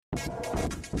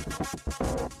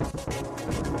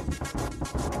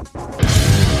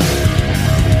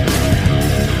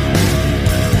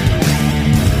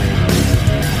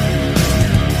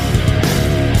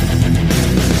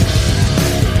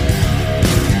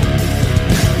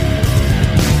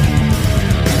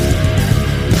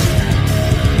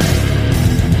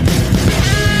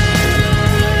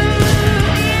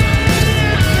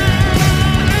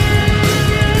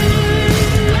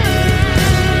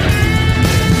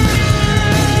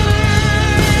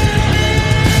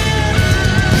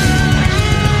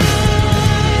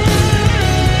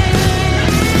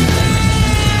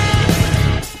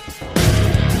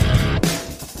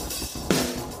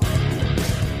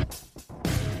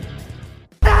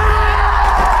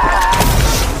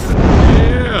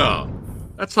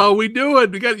That's how we do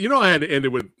it. Because I had to end it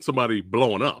with somebody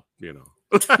blowing up,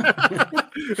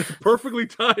 Perfectly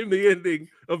timed the ending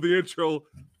of the intro.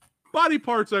 Body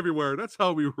parts everywhere. That's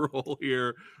how we roll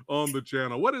here on the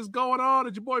channel. What is going on?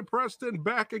 It's your boy Preston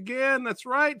back again. That's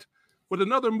right. With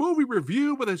another movie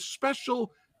review with a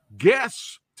special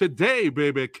guest today,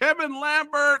 baby. Kevin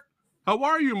Lambert. How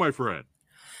are you, my friend?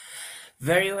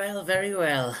 Very well, very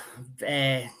well.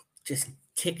 Just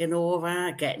ticking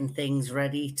over, getting things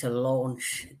ready to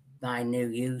launch my new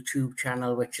YouTube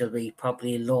channel, which will be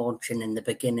probably launching in the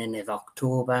beginning of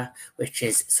October, which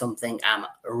is something I'm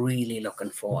really looking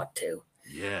forward to.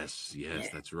 Yes, yeah.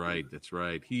 That's right.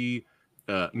 He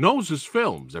knows his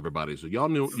films, everybody. So y'all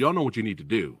know what you need to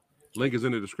do. Link is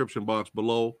in the description box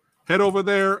below. Head over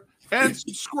there and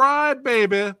subscribe,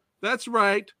 baby. That's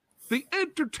right. The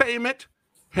entertainment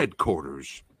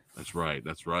headquarters. That's right.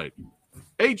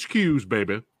 HQs,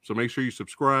 baby. So make sure you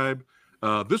subscribe.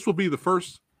 This will be the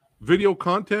first video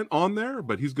content on there,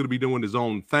 but he's going to be doing his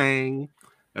own thing.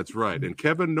 That's right. And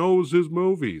Kevin knows his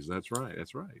movies. That's right.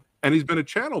 And he's been a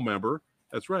channel member.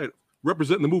 That's right.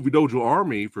 Representing the Movie Dojo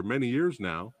Army for many years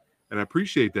now. And I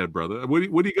appreciate that, brother.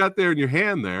 What do you got there in your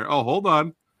hand there? Oh, hold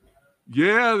on.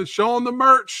 Yeah, showing the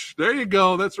merch. There you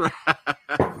go. That's right.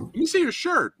 Let me see your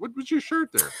shirt. What's your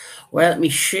shirt there? Well, my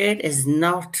shirt is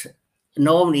not...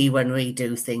 Normally, when we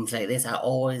do things like this, I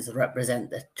always represent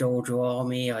the Dojo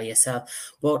Army or yourself,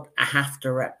 but I have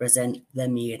to represent the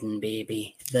Maiden,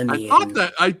 baby. The Maiden.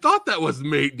 I thought that was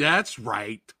Maiden. That's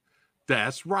right.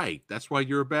 That's why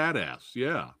you're a badass.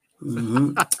 Yeah.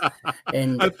 Mm-hmm.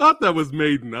 And I thought that was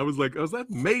Maiden. I was like, was that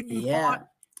Maiden? Yeah. Phat?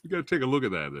 You got to take a look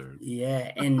at that there.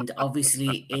 Yeah, and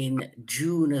obviously in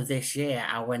June of this year,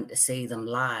 I went to see them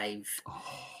live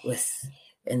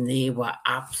and they were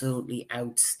absolutely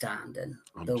outstanding.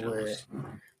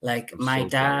 My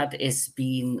dad has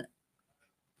been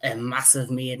a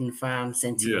massive Maiden fan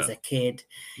since he was a kid.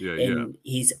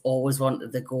 He's always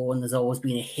wanted to go, and there's always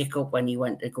been a hiccup when he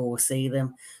went to go see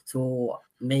them. So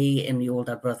me and my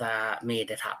older brother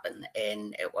made it happen,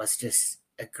 and it was just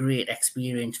a great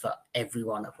experience for every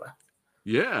one of us.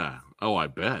 Yeah. Oh, I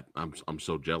bet. I'm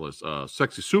so jealous.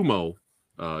 Sexy Sumo,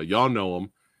 y'all know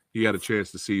him. He had a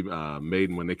chance to see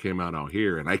Maiden when they came out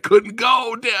here, and I couldn't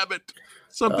go. Damn it!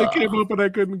 Something came up and I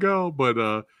couldn't go.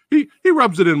 But he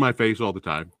rubs it in my face all the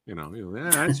time.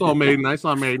 I saw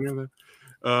Maiden.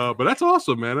 But that's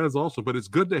awesome, man. That's awesome. But it's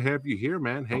good to have you here,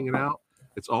 man. Hanging out.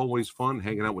 It's always fun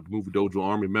hanging out with the Movie Dojo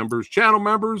Army members, channel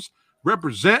members,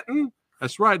 representing.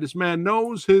 That's right. This man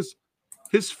knows his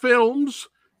films,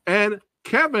 and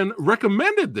Kevin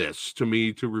recommended this to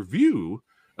me to review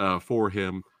for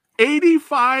him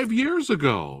 85 years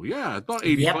ago. Yeah, I thought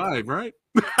 85, yep. Right?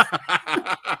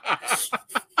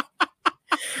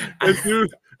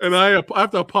 and I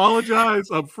have to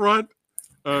apologize up front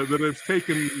that it's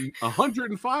taken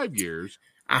 105 years.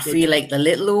 I feel like the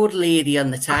little old lady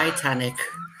on the Titanic.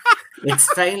 It's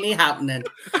finally happening.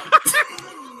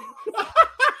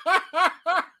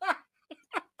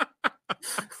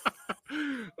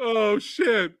 Oh,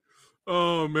 shit.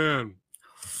 Oh, man.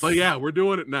 But yeah, we're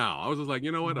doing it now. I was just like,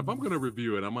 you know what? If I'm going to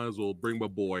review it, I might as well bring my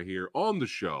boy here on the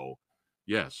show.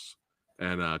 Yes.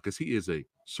 And because he is a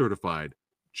certified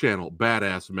channel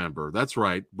badass member. That's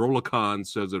right. Brola Khan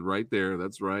says it right there.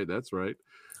 That's right.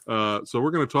 So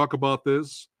we're going to talk about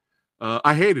this.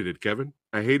 I hated it, Kevin.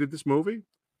 I hated this movie.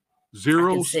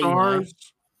 0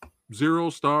 stars. 0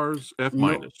 stars. F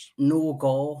minus. No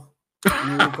goal.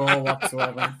 No goal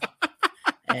whatsoever.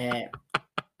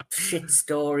 Shit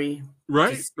story.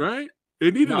 Right.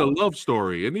 It needed a love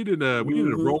story. We needed a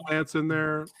romance in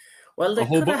there. Well, a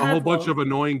whole bunch of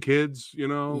annoying kids, we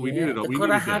needed They could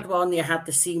have had one. You had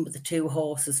the scene with the two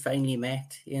horses finally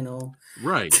met,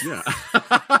 Right, yeah.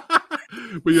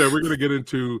 But yeah, we're going to get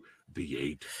into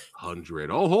the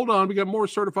 800. Oh, hold on. We got more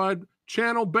certified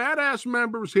channel badass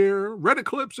members here. Reddit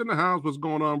clips in the house. What's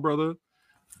going on, brother?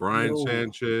 Brian Yo.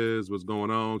 Sanchez, what's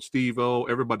going on? Steve-O,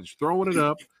 everybody's throwing it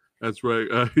up. That's right.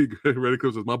 Ready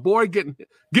says, my boy getting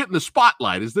the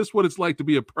spotlight. Is this what it's like to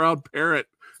be a proud parent?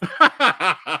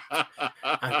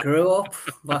 I grew up.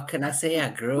 What can I say? I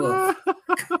grew up.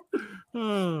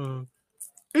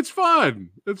 It's fun.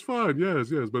 It's fun. Yes.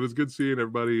 But it's good seeing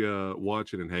everybody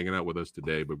watching and hanging out with us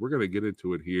today. But we're going to get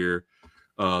into it here.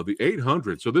 The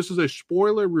 800. So this is a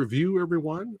spoiler review,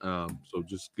 everyone. So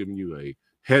just giving you a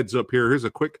heads up here. Here's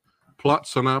a quick plot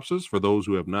synopsis for those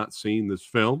who have not seen this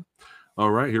film.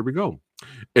 All right, here we go.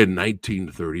 In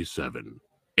 1937,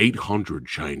 800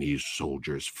 Chinese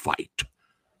soldiers fight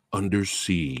under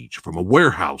siege from a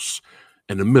warehouse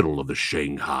in the middle of the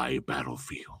Shanghai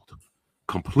battlefield,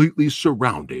 completely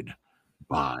surrounded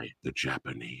by the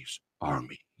Japanese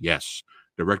army. Yes,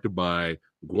 directed by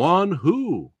Guan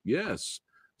Hu. Yes.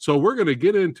 So we're going to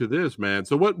get into this, man.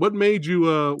 So what made you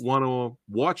want to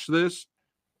watch this?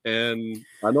 And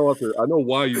I know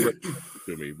why you recommended it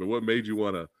to me, but what made you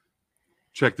want to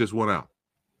check this one out?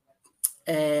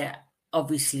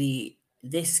 Obviously,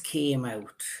 this came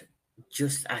out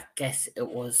just, I guess it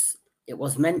was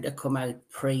meant to come out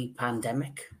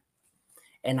pre-pandemic,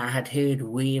 and I had heard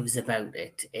waves about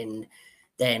it. And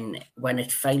then when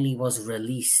it finally was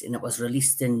released, and it was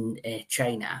released in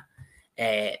China,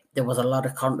 there was a lot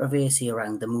of controversy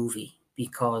around the movie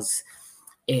because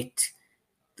a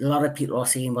lot of people are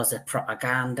saying, was it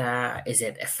propaganda? Is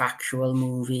it a factual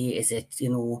movie? Is it,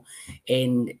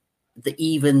 and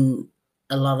even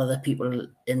a lot of the people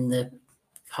in the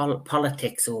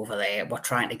politics over there were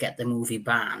trying to get the movie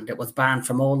banned. It was banned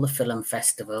from all the film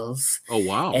festivals. Oh,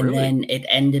 wow. And really? Then it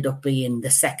ended up being the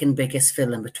second biggest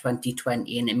film of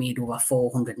 2020, and it made over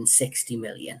 460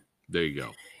 million. There you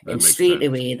go. And straight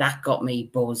away, that got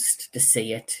me buzzed to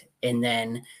see it. And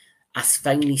then I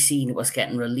finally seen it was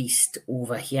getting released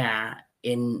over here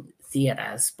in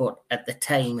theatres, but at the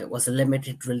time it was a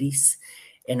limited release,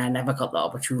 and I never got the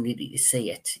opportunity to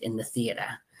see it in the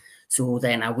theatre. So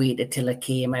then I waited till it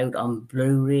came out on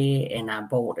Blu-ray, and I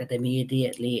bought it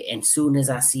immediately. And soon as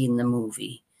I seen the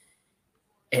movie,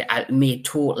 it made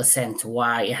total sense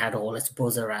why it had all its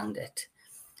buzz around it.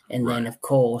 And then, of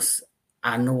course,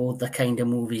 I know the kind of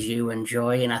movies you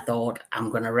enjoy, and I thought I'm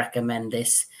going to recommend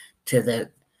this to the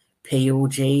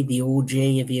POG, the OG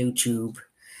of YouTube.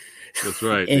 That's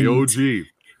right, the OG.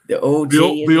 The OG,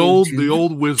 the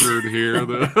old wizard here.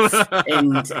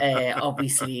 And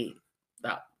obviously,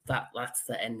 that's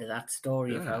the end of that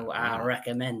story of how I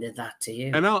recommended that to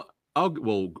you. And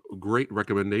great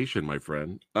recommendation, my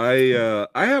friend. I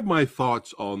have my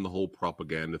thoughts on the whole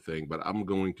propaganda thing, but I'm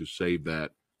going to save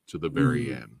that to the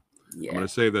very end. Yeah. I'm going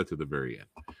to save that to the very end.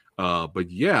 But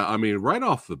yeah, I mean, right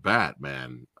off the bat,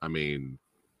 man, I mean,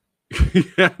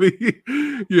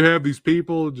 you have these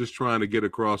people just trying to get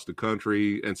across the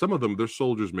country, and some of them, there's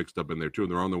soldiers mixed up in there too,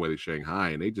 and they're on their way to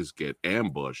Shanghai, and they just get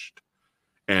ambushed.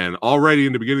 And already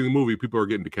in the beginning of the movie, people are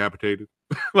getting decapitated.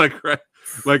 like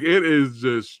it is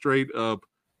just straight up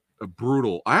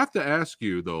brutal. I have to ask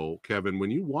you though, Kevin,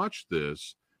 when you watched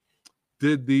this,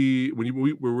 when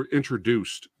we were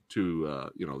introduced to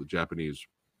the Japanese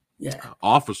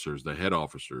officers, the head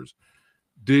officers,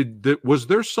 was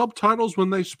there subtitles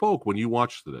when they spoke when you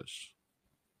watched this?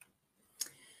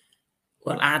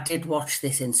 Well, I did watch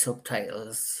this in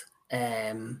subtitles,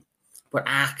 but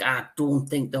I don't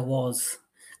think there was,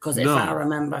 because if I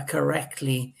remember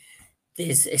correctly,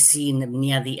 there's a scene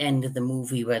near the end of the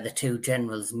movie where the two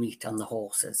generals meet on the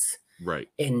horses, right?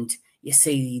 And you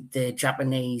see the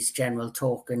Japanese general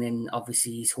talking in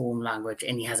obviously his home language,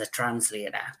 and he has a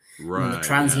translator. Right. And the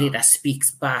translator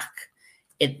speaks back.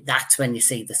 That's when you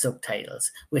see the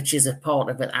subtitles, which is a part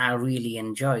of it I really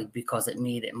enjoyed because it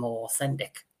made it more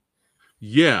authentic.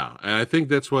 Yeah, and I think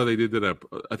that's why they did that.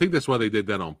 I think that's why they did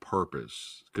that on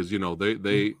purpose, because they are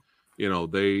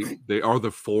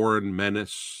the foreign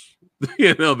menace.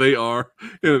 They are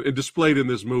displayed in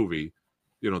this movie.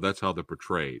 That's how they're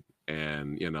portrayed,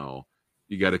 and you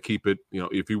got to keep it.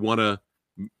 If you want to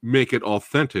make it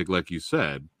authentic, like you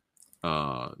said,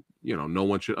 no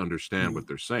one should understand what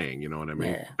they're saying. You know what I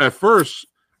mean? Yeah. At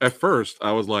first,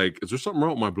 I was like, is there something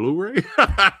wrong with my Blu-ray?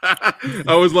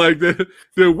 I was like, did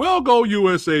Well Go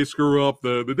USA screw up?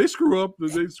 Did they screw up?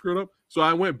 Did they screw it up? So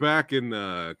I went back and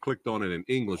clicked on it in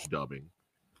English dubbing.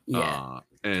 Yeah.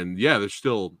 And there's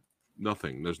still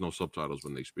nothing. There's no subtitles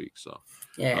when they speak. So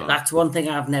that's one thing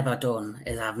I've never done,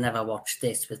 is I've never watched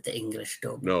this with the English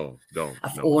dub. No, don't.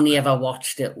 I've only ever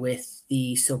watched it with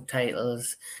the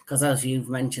subtitles, because as you've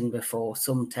mentioned before,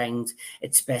 sometimes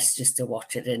it's best just to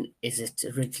watch it in is it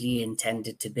originally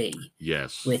intended to be.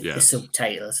 Yes. With the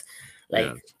subtitles.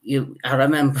 Like I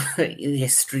remember the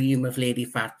stream of Lady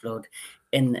Phat Blood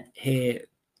and her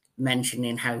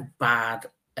mentioning how bad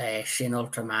Shin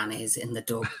Ultraman is in the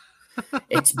dub.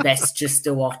 It's best just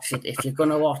to watch it. If you're going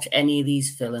to watch any of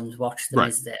these films, watch them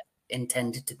as they're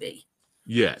intended to be.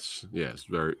 Yes,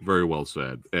 very, very well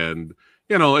said. And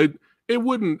it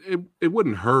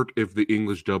wouldn't hurt if the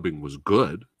English dubbing was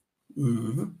good.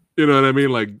 Mm-hmm. You know what I mean?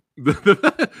 Like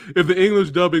if the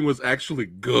English dubbing was actually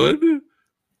good,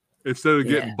 instead of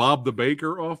getting Bob the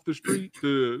Baker off the street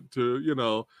to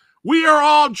we are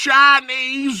all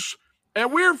Chinese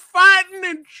and we're fighting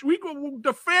and we will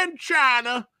defend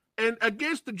China and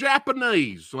against the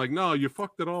Japanese. Like, no, you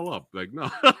fucked it all up. Like,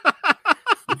 no.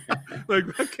 Like,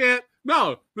 I can't.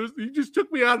 No, you just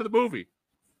took me out of the movie.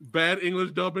 Bad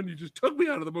English dubbing. You just took me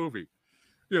out of the movie.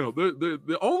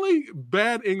 The only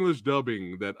bad English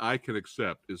dubbing that I can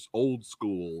accept is old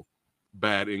school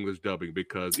bad English dubbing,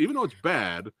 because even though it's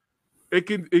bad,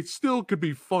 it still could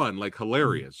be fun, like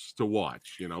hilarious to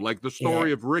watch. Like the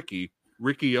story of Ricky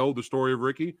O, the story of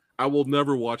Ricky. I will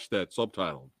never watch that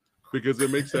subtitled because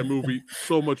it makes that movie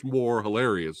so much more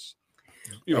hilarious.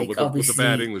 Like, with the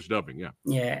bad English dubbing,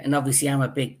 Yeah, and obviously I'm a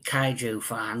big kaiju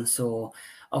fan, so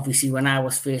obviously when I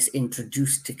was first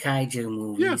introduced to kaiju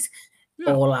movies,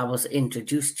 all I was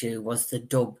introduced to was the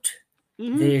dubbed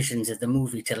versions of the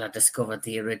movie till I discovered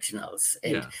the originals.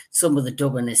 And some of the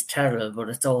dubbing is terrible, but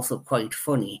it's also quite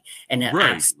funny, and it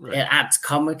adds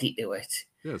comedy to it.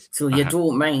 Yes, so you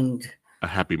don't mind a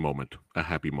happy moment.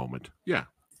 Yeah,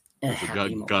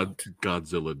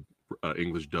 Godzilla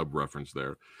English dub reference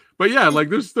there. But yeah, like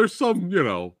there's some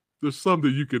there's some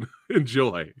that you can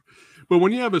enjoy. But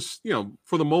when you have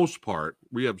for the most part,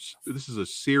 this is a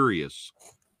serious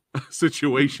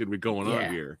situation going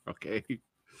on here. Okay.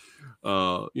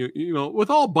 With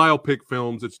all biopic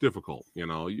films, it's difficult. You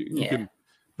can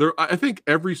I think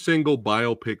every single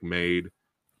biopic made,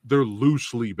 they're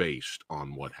loosely based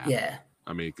on what happened. Yeah.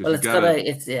 I mean, well, it's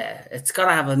got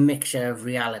to have a mixture of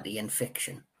reality and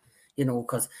fiction.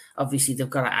 Because obviously they've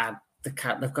got to add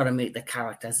they've got to make the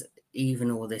characters, even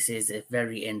though this is a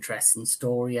very interesting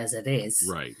story as it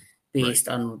is, based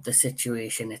on the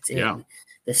situation it's in.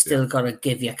 They've still got to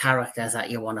give you characters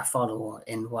that you want to follow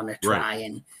and want to try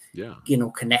and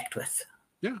connect with.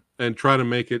 Yeah, and try to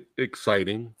make it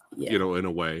exciting, in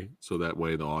a way, so that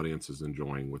way the audience is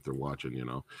enjoying what they're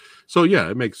watching. So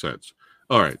it makes sense.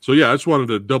 All right, so I just wanted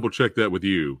to double check that with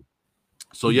you.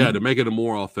 So to make it a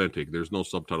more authentic, there's no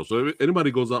subtitles. So if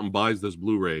anybody goes out and buys this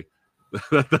Blu-ray,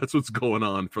 that's what's going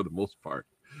on for the most part.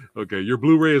 Okay, your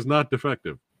Blu-ray is not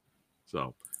defective.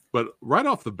 So, but right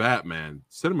off the bat, man,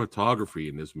 cinematography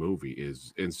in this movie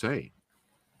is insane.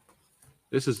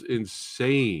 This is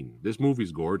insane. This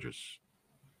movie's gorgeous.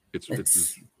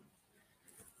 It's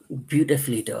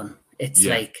beautifully done. It's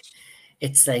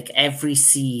like every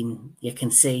scene you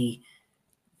can see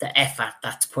the effort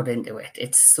that's put into it.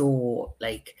 It's so,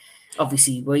 like,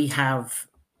 obviously we have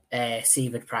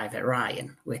Saving Private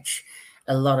Ryan, which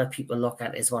a lot of people look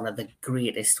at as one of the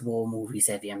greatest war movies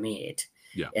ever made.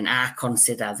 Yeah. And I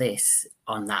consider this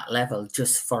on that level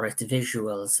just for its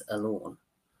visuals alone.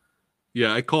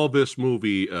 Yeah, I call this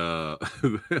movie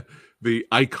the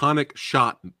iconic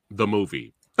shot, the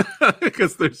movie.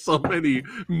 Because there's so many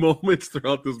moments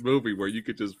throughout this movie where you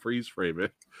could just freeze frame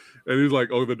it. And he's like,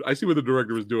 I see what the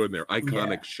director was doing there.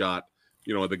 Iconic shot.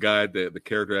 The guy, the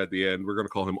character at the end, we're going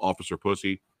to call him Officer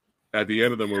Pussy. At the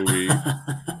end of the movie,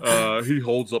 he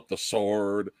holds up the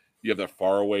sword. You have that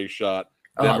faraway shot.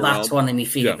 That's one of my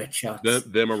favorite shots.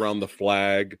 Them around the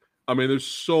flag. I mean, there's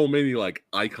so many like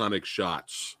iconic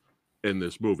shots in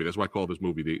this movie. That's why I call this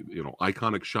movie the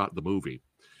iconic shot, the movie.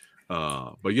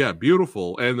 But yeah,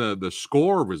 beautiful, and the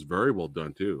score was very well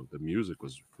done too. The music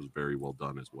was very well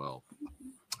done as well.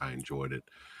 I enjoyed it.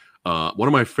 One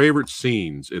of my favorite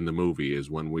scenes in the movie is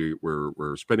when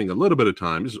we're spending a little bit of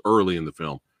time. This is early in the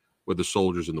film with the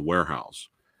soldiers in the warehouse,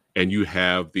 and you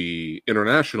have the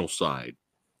international side,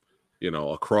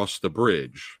 across the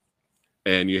bridge,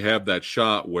 and you have that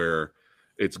shot where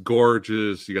it's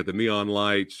gorgeous. You got the neon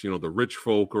lights. The rich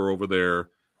folk are over there,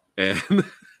 and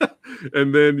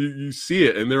and then you see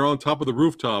it, and they're on top of the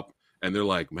rooftop, and they're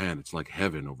like, man, it's like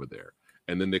heaven over there.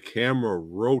 And then the camera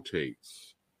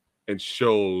rotates and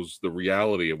shows the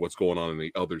reality of what's going on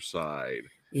the other side.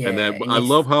 Yeah, and then I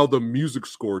love how the music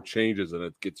score changes and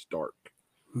it gets dark.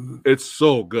 Mm-hmm. It's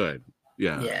so good.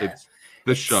 It's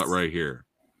this shot right here.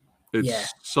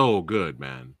 It's so good,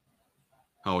 man.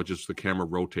 How the camera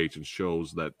rotates and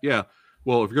shows that,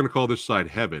 well, if you're going to call this side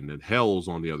heaven, and hell's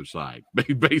on the other side,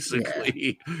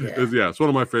 basically. It's one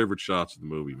of my favorite shots of the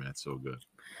movie, man. It's so good.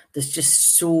 There's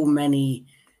just so many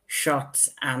shots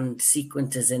and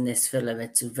sequences in this film,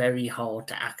 it's very hard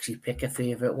to actually pick a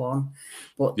favorite one.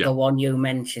 But the one you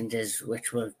mentioned is,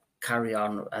 which will carry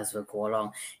on as we go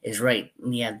along, is right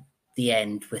near the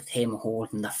end with him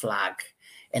holding the flag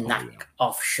in that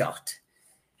off shot.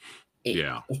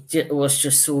 It was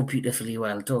just so beautifully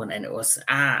well done, and it was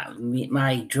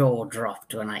my jaw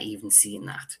dropped when I even seen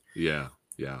that. Yeah.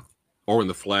 Or when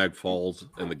the flag falls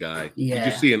and the guy, you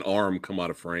just see an arm come out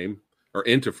of frame or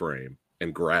into frame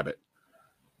and grab it.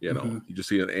 You know, you just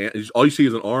see all you see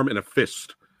is an arm and a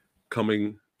fist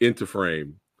coming into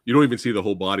frame. You don't even see the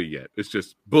whole body yet. It's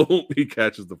just boom, he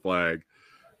catches the flag.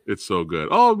 It's so good.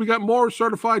 Oh, we got more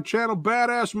certified channel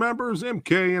badass members.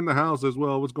 MK in the house as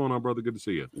well. What's going on, brother? Good to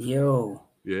see you. Yo.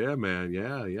 Yeah, man.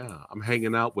 Yeah. I'm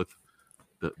hanging out with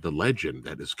the legend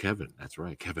that is Kevin. That's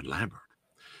right, Kevin Lambert.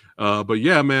 But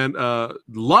yeah, man, a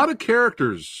lot of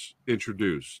characters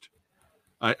introduced.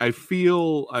 I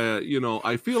feel,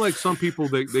 I feel like some people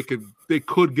they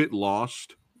could get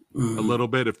lost a little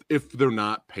bit if they're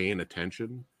not paying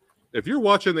attention. If you're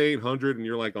watching the 800 and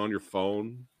you're like on your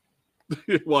phone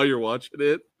while you're watching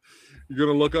it, you're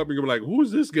gonna look up and you're gonna be like,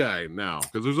 "Who's this guy now?"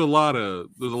 Because there's a lot of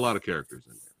characters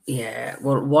in there. Yeah,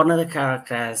 well, one of the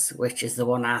characters, which is the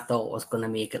one I thought was going to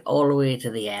make it all the way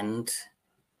to the end,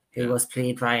 who was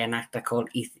played by an actor called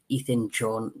Ethan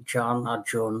John.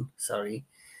 Sorry,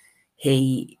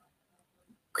 he's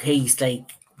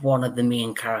like one of the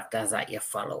main characters that you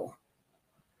follow,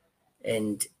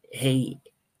 and he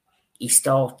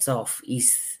starts off.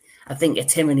 I think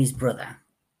it's him and his brother.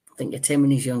 I think it's him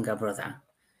and his younger brother.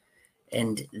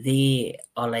 And they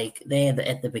are like, they're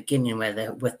at the beginning where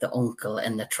they're with the uncle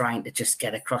and they're trying to just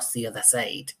get across the other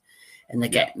side. And they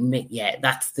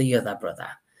that's the other brother.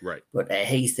 Right. But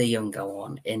he's the younger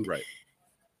one. And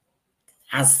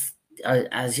as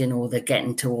you know, they're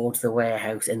getting towards the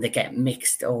warehouse and they get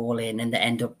mixed all in and they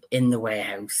end up in the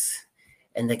warehouse.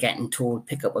 And they're getting told,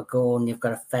 pick up a gun, you've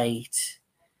got to fight.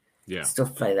 Yeah.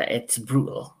 Stuff like that. It's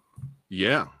brutal.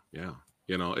 Yeah.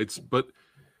 You know,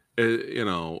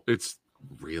 it's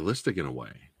realistic in a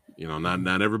way. You know,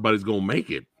 not everybody's gonna make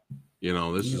it. You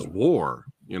know, this is war.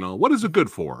 You know, what is it good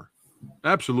for?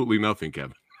 Absolutely nothing,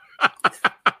 Kevin.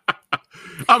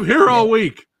 I'm here all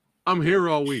week.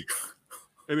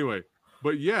 Anyway,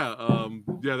 but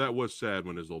that was sad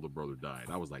when his older brother died.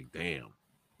 I was like, damn.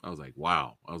 I was like,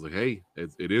 wow. I was like, hey,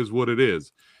 it is what it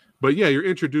is. But yeah, you're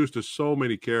introduced to so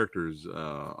many characters.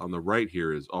 On the right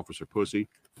here is Officer Pussy.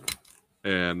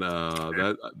 And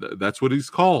that's what he's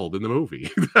called in the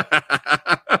movie.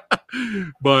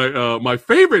 But my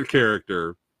favorite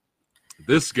character,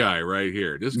 this guy right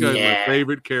here. This guy's my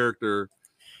favorite character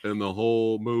in the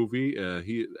whole movie.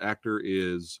 Actor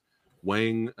is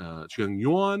Wang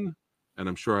Chengyuan, and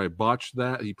I'm sure I botched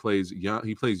that. He plays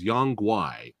Yang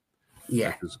Guai.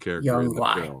 Yeah, his character in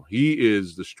the film. He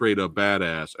is the straight up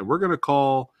badass, and we're gonna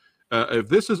call if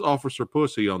this is Officer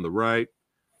Pussy on the right.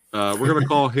 We're going to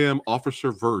call him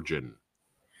Officer Virgin.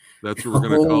 That's what we're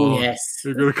going to call him.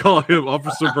 We're going to call him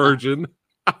Officer Virgin.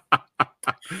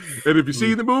 And if you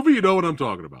see the movie, you know what I'm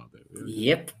talking about.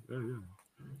 Yep.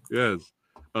 Yes.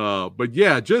 But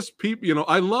yeah, just people,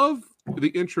 I love the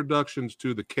introductions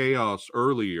to the chaos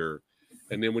earlier.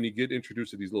 And then when you get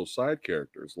introduced to these little side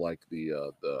characters, like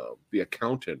the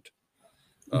accountant,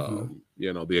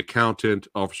 the accountant,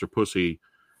 Officer Pussy,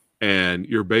 and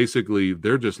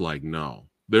they're just like, no.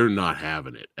 They're not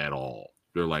having it at all.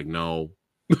 They're like, no,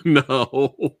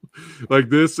 like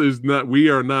this is not,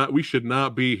 we should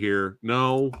not be here.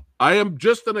 No, I am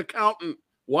just an accountant.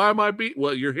 Why am I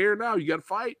well, you're here now. You got to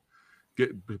fight.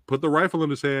 Put the rifle in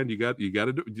his hand. You got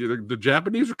to do, the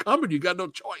Japanese are coming. You got no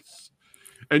choice.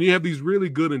 And you have these really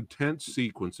good intense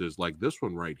sequences like this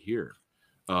one right here.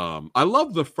 I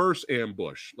love the first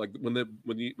ambush. Like when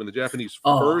the Japanese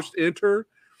first enter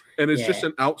and it's just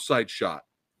an outside shot.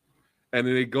 And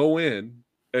then they go in,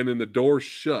 and then the door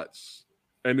shuts,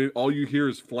 and then all you hear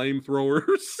is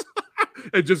flamethrowers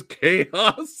and just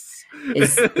chaos.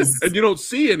 And you don't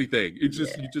see anything. You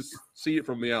just see it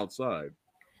from the outside,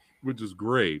 which is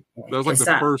great. That was like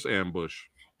the first ambush.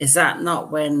 Is that not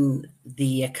when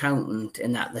the accountant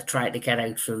and that they tried to get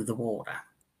out through the water?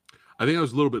 I think it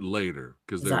was a little bit later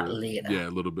because later? Yeah,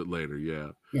 a little bit later.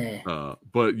 Yeah.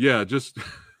 But yeah, just.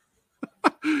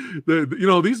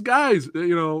 These guys,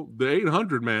 the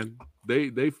 800, man,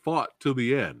 they fought till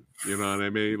the end. You know what I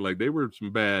mean? Like they were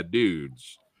some bad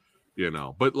dudes,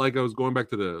 But like I was going back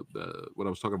to the what I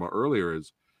was talking about earlier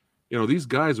is, these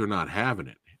guys are not having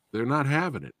it. They're not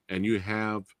having it, and you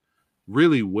have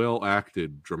really well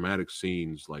acted dramatic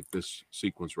scenes like this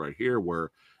sequence right here,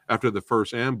 where after the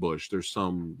first ambush, there's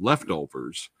some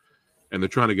leftovers. and they're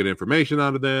trying to get information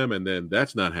out of them, and then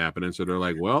that's not happening. So they're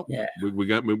like, well, we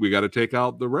got to take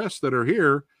out the rest that are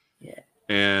here. Yeah.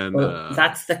 And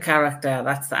that's the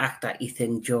actor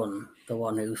Ethan Junn, the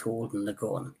one who's holding the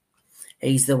gun.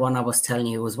 He's the one I was telling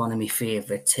you was one of my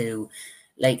favorite too.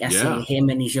 Like I say, him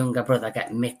and his younger brother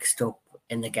get mixed up,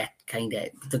 and they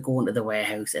go into the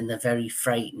warehouse, and they're very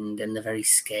frightened and they're very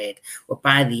scared. But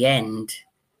by the end,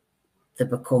 they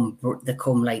become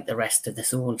like the rest of the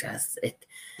soldiers.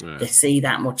 They see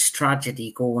that much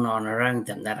tragedy going on around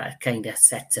them that it kind of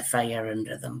sets a fire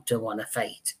under them to want to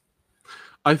fight.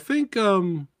 I think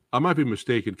I might be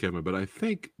mistaken, Kevin, but I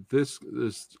think this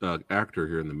actor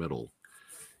here in the middle,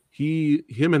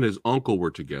 him and his uncle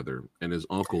were together, and his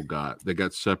uncle got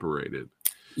separated.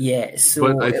 Yeah,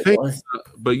 so but I think,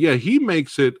 but yeah, he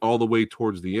makes it all the way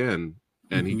towards the end,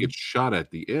 and he gets shot at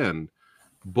the end.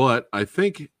 But I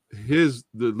think the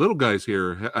little guys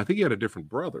here, I think he had a different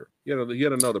brother. He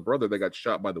had another brother that got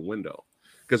shot by the window.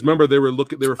 Because remember, they were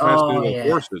fascinated with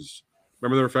horses.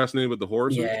 Remember, they were fascinated with the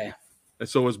horses. Yeah. And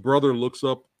so his brother looks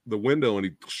up the window and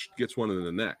he gets one in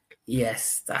the neck.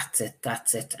 Yes, that's it.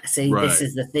 See, This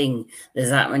is the thing.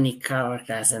 There's that many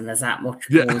characters and there's that much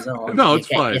goes on. No, it's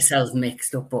fine. Yourself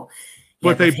mixed up,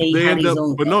 but they end up.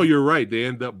 But no, you're right. They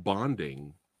end up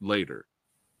bonding later.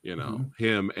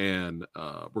 Him and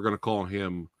we're gonna call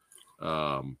him.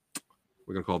 We're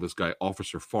gonna call this guy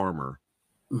Officer Farmer.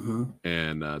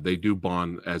 And they do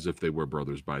bond as if they were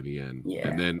brothers by the end.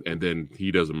 And then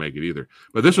he doesn't make it either.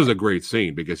 But this was a great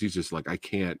scene because he's just like, I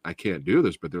can't do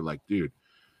this. But they're like, dude,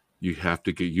 you have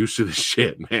to get used to this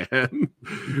shit, man.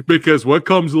 Because what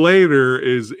comes later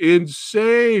is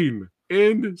insane.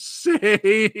 It's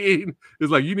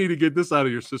like, you need to get this out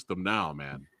of your system now,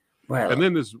 man. Well, and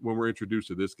then when we're introduced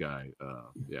to this guy,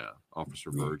 Officer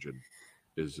Virgin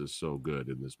is just so good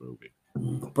in this movie.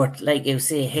 But like you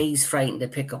say, he's frightened to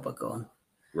pick up a gun.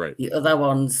 Right. The other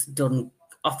ones done.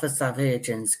 Officer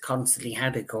Virgin's constantly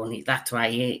had a gun. That's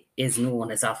why he is known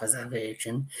as Officer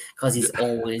Virgin, because he's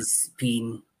always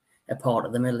been a part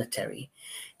of the military.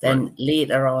 Then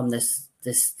later on, this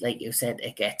like you said,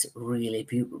 it gets really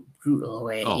brutal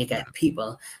where you get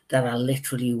people that are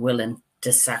literally willing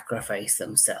to sacrifice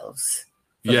themselves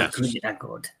for the greater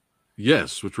good.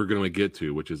 Yes, which we're going to get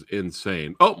to, which is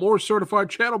insane. Oh, more certified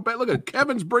channel. Look at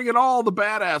Kevin's bringing all the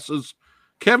badasses.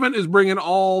 Kevin is bringing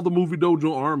all the Movie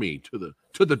Dojo army to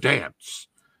the dance.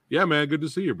 Yeah, man. Good to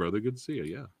see you, brother. Good to see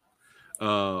you.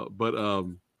 Yeah.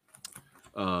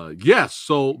 Yes.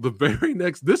 So the very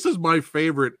next, this is my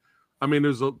favorite. I mean,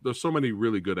 there's so many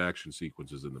really good action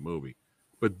sequences in the movie,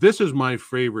 but this is my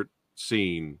favorite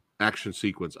action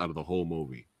sequence out of the whole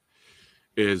movie.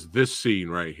 Is this scene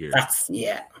right here.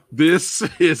 This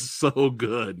is so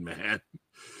good, man.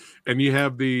 And you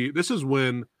have this is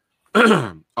when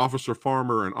Officer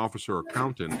Farmer and Officer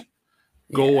Accountant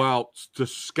go out to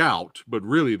scout, but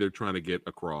really they're trying to get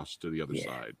across to the other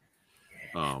side.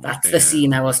 That's the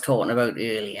scene I was talking about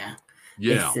earlier.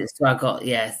 Yeah. This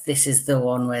is the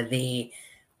one where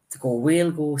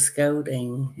we'll go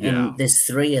scouting. And there's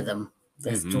three of them.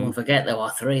 Don't forget there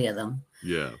were three of them.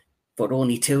 Yeah. But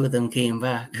only two of them came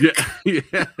back.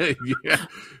 Yeah.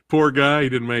 Poor guy, he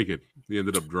didn't make it. He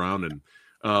ended up drowning.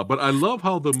 But I love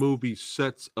how the movie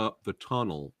sets up the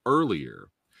tunnel earlier,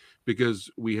 because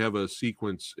we have a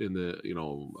sequence in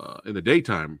the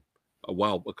daytime, a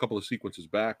couple of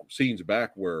scenes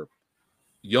back, where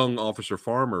young Officer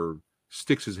Farmer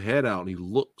sticks his head out and he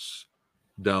looks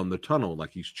down the tunnel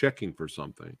like he's checking for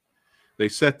something. They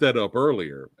set that up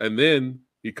earlier, and then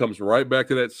he comes right back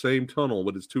to that same tunnel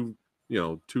with his two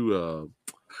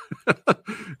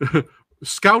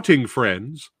scouting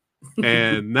friends.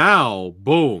 And now,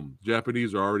 boom,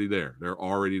 Japanese are already there. They're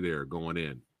already there going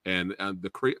in. And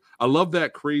I love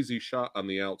that crazy shot on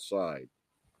the outside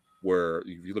where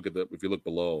if you look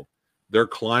below, they're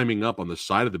climbing up on the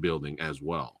side of the building as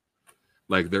well.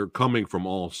 Like they're coming from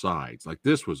all sides. Like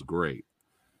this was great.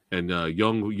 And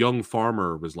young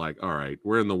Farmer was like, all right,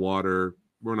 we're in the water.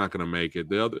 We're not going to make it.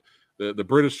 The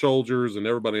British soldiers and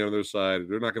everybody on their side,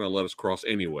 they're not going to let us cross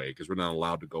anyway because we're not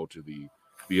allowed to go to the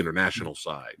international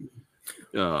side.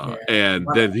 And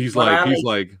then he's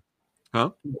like,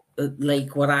 huh?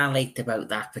 Like what I liked about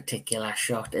that particular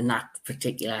shot in that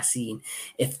particular scene,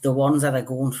 if the ones that are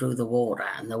going through the water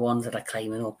and the ones that are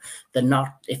climbing up, they're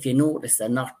not, if you notice, they're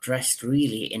not dressed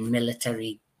really in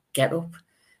military getup.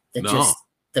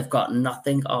 They've got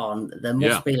nothing on. There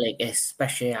must be like a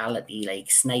speciality, like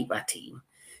sniper team,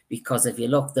 because if you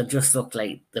look, they just look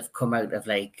like they've come out of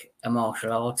like a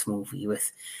martial arts movie with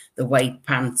the white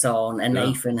pants on, a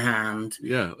knife in hand.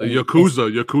 Yeah, a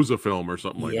Yakuza film or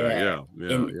something like that.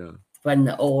 Yeah. when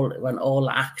all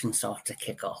the action starts to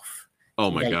kick off. Oh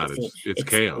my God, it's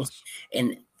chaos.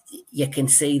 And you can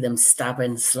see them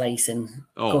stabbing, slicing,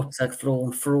 guts are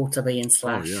thrown, throats are being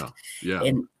slashed. Oh, yeah.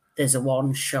 And there's a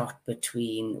one shot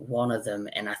between one of them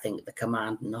and I think the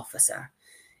commanding officer,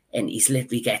 and he's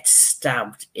literally gets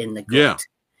stabbed in the gut.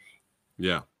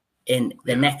 Yeah. And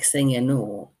the next thing you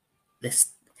know,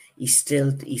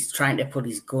 he's trying to put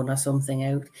his gun or something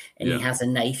out, and he has a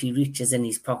knife. He reaches in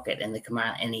his pocket and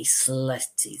he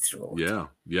slits his throat.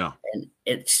 Yeah. And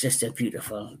it's just a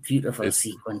beautiful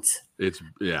sequence. It's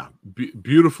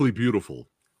beautifully beautiful.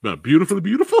 No, beautifully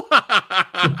beautiful.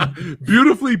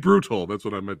 Beautifully brutal. That's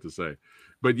what I meant to say.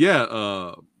 But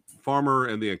farmer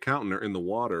and the accountant are in the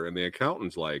water, and the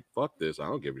accountant's like, "Fuck this! I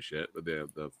don't give a shit." But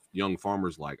the young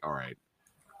farmer's like, "All right,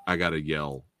 I gotta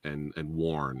yell and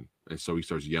warn." And so he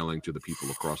starts yelling to the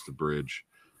people across the bridge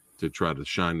to try to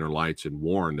shine their lights and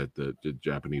warn that the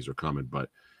Japanese are coming. But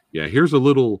here's a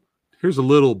little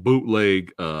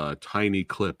bootleg tiny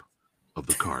clip of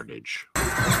the carnage.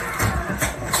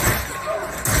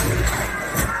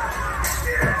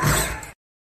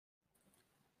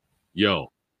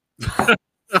 Yo.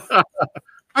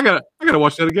 I gotta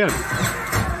watch that again.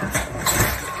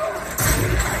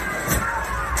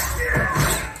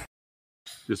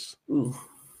 Just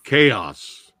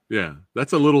chaos. Yeah,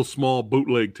 that's a little small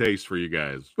bootleg taste for you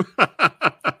guys.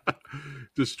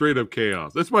 Just straight up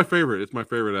chaos. That's my favorite. It's my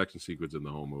favorite action sequence in the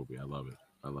whole movie. I love it.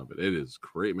 It is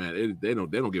great, man. They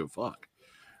don't give a fuck.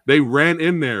 They ran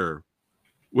in there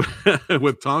with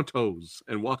tontos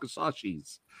and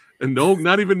wakasashis and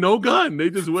not even no gun. They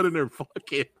just went in there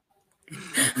fucking.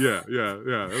 Yeah.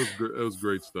 It was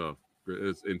great stuff.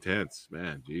 It's intense,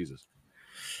 man. Jesus.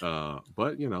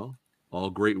 But all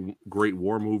great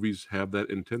war movies have that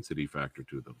intensity factor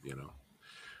to them,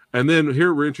 And then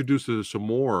here we're introduced to some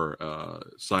more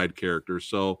side characters.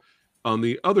 So on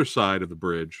the other side of the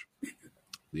bridge,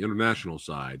 the international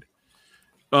side,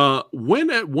 what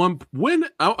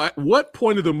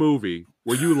point of the movie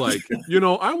were you like,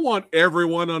 I want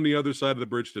everyone on the other side of the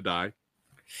bridge to die?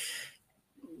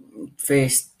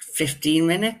 First 15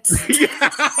 minutes.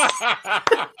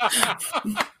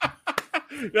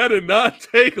 That did not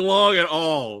take long at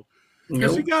all.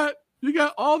 Because Nope. you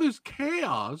got all this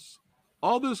chaos,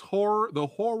 all this horror, the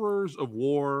horrors of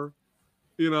war,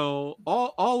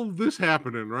 all of this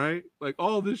happening, right? Like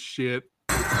all this shit.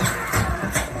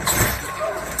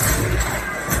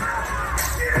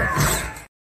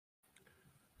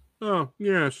 Oh,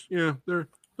 yes, yeah, they're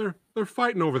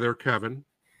fighting over there, Kevin.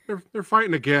 They're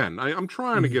fighting again. I'm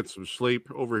trying to get some sleep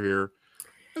over here,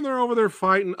 and they're over there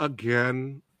fighting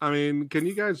again. I mean, can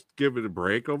you guys give it a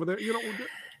break over there?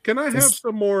 Can I have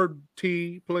some more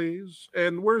tea, please?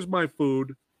 And where's my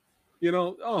food?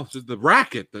 It's just the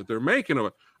racket that they're making of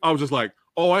it. I was just like,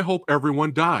 I hope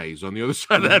everyone dies on the other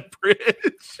side of that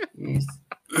bridge. Yes.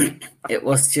 It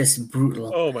was just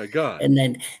brutal. Oh my God. And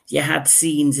then you had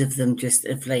scenes of them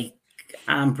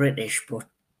I'm British, but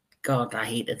God, I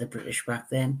hated the British back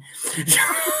then.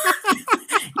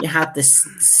 You had this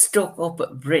stuck up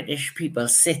British people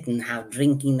sitting,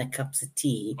 drinking the cups of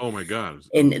tea. Oh my God.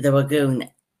 And they were going,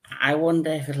 I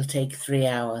wonder if it'll take 3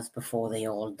 hours before they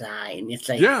all die. And it's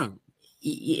like,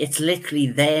 it's literally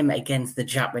them against the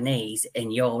Japanese,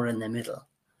 and you're in the middle.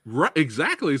 Right,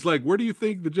 exactly. It's like, where do you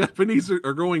think the Japanese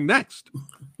are going next?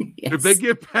 Yes. If they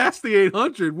get past the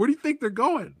 800, where do you think they're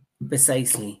going?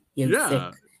 Precisely. You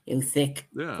thick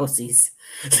pussies.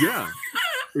 Yeah,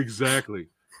 exactly.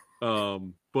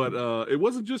 But it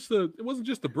wasn't just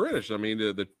the British. I mean,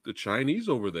 the Chinese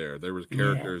over there. There was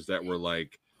characters that were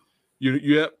like,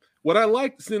 what I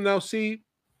liked now. See,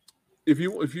 if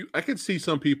you, I could see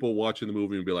some people watching the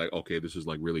movie and be like, okay, this is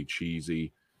like really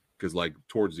cheesy, because like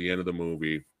towards the end of the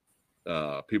movie,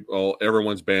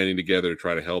 everyone's banding together to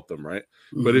try to help them, right?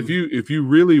 Mm-hmm. But if you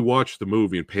really watch the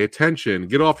movie and pay attention,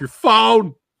 get off your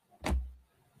phone.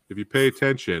 If you pay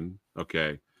attention,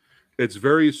 okay, it's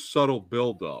very subtle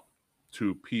build-up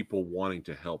to people wanting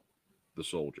to help the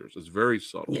soldiers. It's very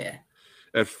subtle. Yeah.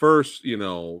 At first, you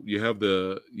have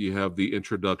the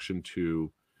introduction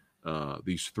to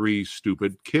these three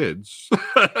stupid kids,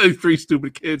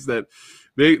 that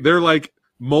they're like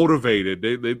motivated.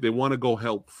 They want to go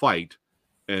help fight,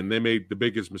 and they made the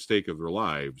biggest mistake of their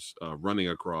lives, running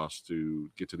across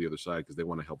to get to the other side because they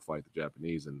want to help fight the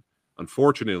Japanese. And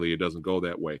unfortunately, it doesn't go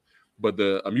that way. But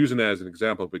I'm using that as an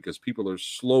example because people are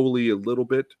slowly a little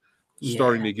bit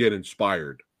starting to get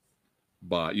inspired.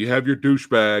 But you have your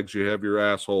douchebags, you have your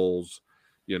assholes,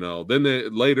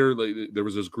 Then later there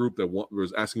was this group that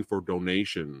was asking for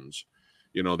donations,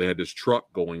 You know, they had this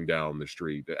truck going down the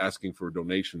street asking for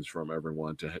donations from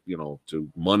everyone to, to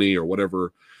money or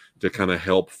whatever to kind of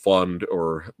help fund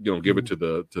or, give it to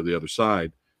the other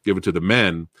side, give it to the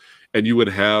men. And you would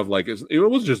have like, it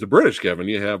wasn't just the British, Kevin.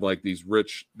 You have like the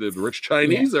rich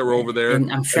Chinese that were over there. And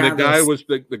I'm sure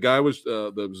the guy was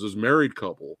this married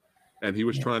couple, and he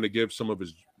was trying to give some of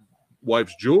his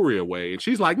wife's jewelry away. And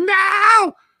she's like,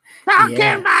 no, don't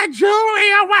give my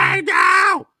jewelry away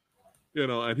now.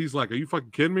 And he's like, are you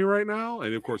fucking kidding me right now?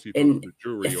 And of course, he throws the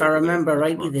jewelry. If I remember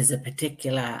rightly, there's a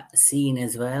particular scene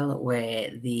as well where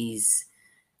it's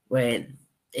where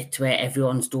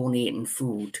everyone's donating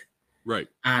food. Right.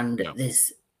 And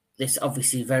this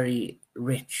obviously very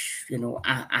rich,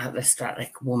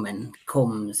 aristocratic woman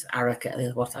comes, I can't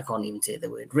even say the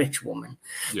word, rich woman.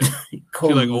 Yeah.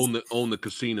 Comes, she like own the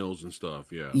casinos and stuff.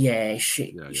 Yeah. Yeah.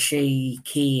 She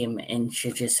came and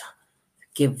she just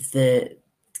give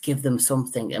them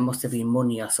something. It must have been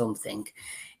money or something.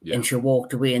 Yeah. And she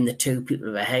walked away, and the two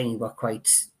people behind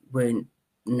weren't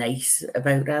nice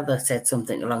about her. They said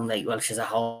something along like, well, she's a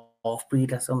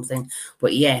half-breed or something.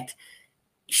 But yet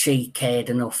she cared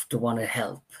enough to want to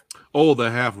help. Oh,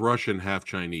 the half Russian, half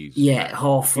Chinese. Yeah,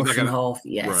 half Russian, half,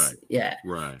 yes. Right. Yeah.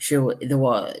 Right.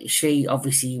 She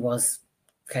obviously was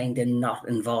kind of not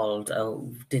involved, or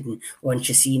didn't, once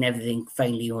she seen everything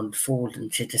finally unfold,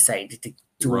 and she decided to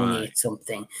donate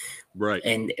something. Right.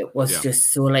 And it was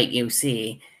just so, like you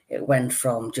say, it went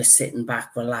from just sitting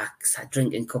back, relaxed,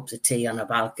 drinking cups of tea on a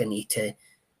balcony to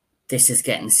this is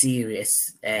getting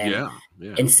serious.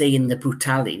 And seeing the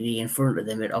brutality in front of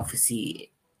them, it obviously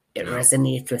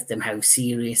resonates with them how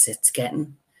serious it's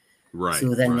getting. Right.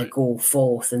 So then they go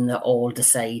forth and they all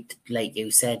decide, like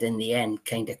you said, in the end,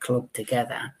 kind of club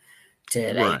together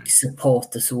to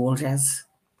support the soldiers.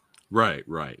 Right.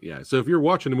 Yeah. So if you're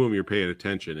watching the movie, you're paying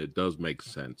attention, it does make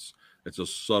sense. It's a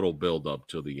subtle build up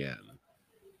to the end.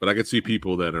 But I can see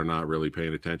people that are not really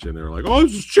paying attention. They're like, oh,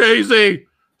 this is cheesy.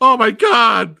 Oh my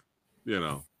God.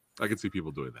 I can see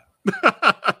people doing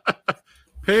that.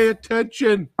 Pay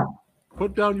attention.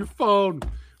 Put down your phone.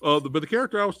 But the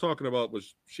character I was talking about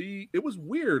was it was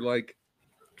weird. Like,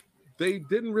 they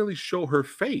didn't really show her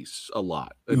face a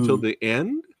lot until the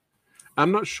end.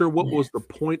 I'm not sure what was the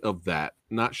point of that,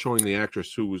 not showing the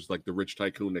actress who was like the rich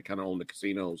tycoon that kind of owned the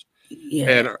casinos.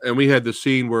 Yeah. And we had the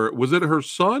scene where, was it her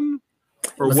son?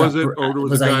 Or was it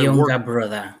a younger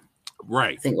brother?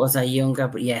 Right. I think it was a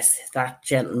younger, yes, that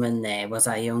gentleman there was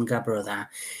a younger brother.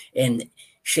 And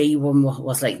she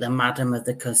was like the madam of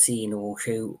the casino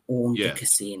who owned the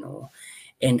casino.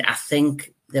 And I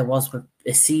think there was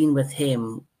a scene with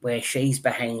him where she's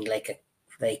behind like a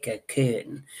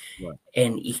curtain,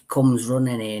 and he comes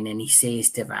running in and he says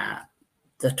to her,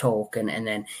 they're talking, and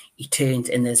then he turns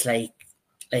and there's like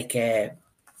a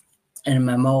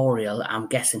memorial, I'm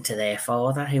guessing, to their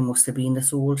father, who must have been a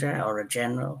soldier or a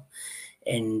general.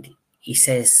 And he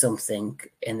says something,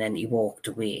 and then he walked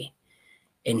away.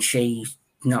 And she's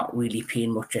not really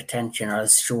paying much attention or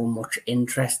has shown much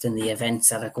interest in the events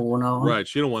that are going on. Right.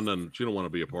 She don't want to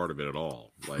be a part of it at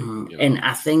all. Like, And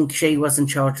I think she was in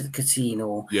charge of the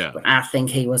casino. Yeah. But I think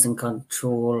he was in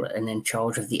control and in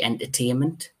charge of the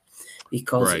entertainment,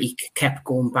 because he kept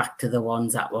going back to the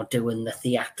ones that were doing the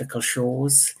theatrical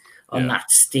shows on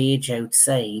that stage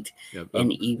outside. Yeah,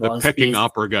 and he was the pecking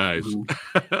opera guys.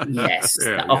 Yes,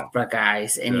 the opera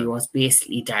guys. And he was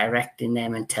basically directing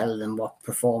them and telling them what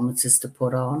performances to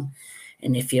put on.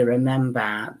 And if you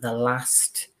remember, the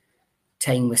last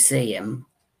time we see him,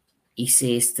 he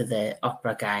says to the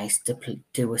opera guys to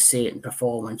do a certain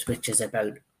performance, which is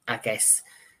about, I guess,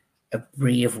 a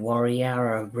brave warrior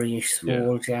or a brave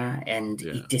soldier. And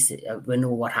we know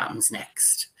what happens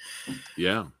next.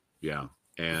 Yeah.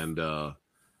 And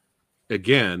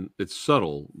again, it's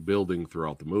subtle building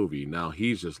throughout the movie. Now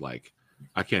he's just like,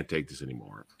 I can't take this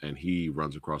anymore. And he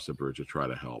runs across the bridge to try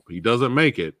to help. He doesn't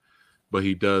make it, but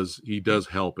he does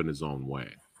help in his own way.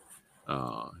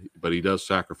 But he does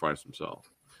sacrifice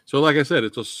himself. So like I said,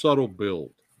 it's a subtle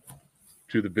build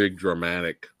to the big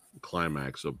dramatic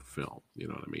climax of the film. You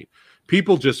know what I mean?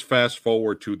 People just fast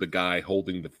forward to the guy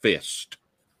holding the fist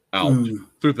out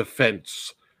through the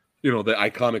fence. The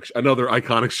another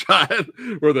iconic shot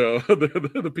where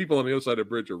the people on the other side of the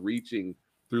bridge are reaching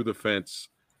through the fence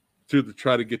to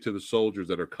try to get to the soldiers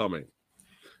that are coming.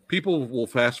 People will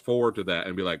fast forward to that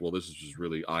and be like, well, this is just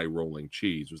really eye-rolling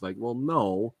cheese. It's like, well,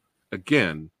 no.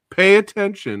 Again, pay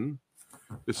attention.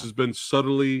 This has been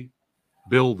subtly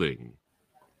building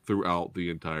throughout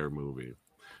the entire movie.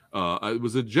 It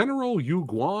was a General Yu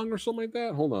Guang or something like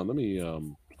that. Hold on, let me.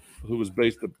 Who was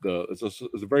based it's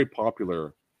a very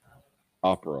popular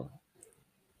opera.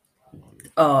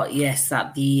 Oh yes,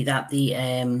 that's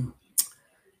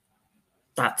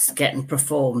getting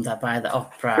performed by the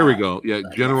opera. Here we go. Yeah,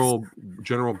 Yes. General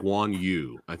Guan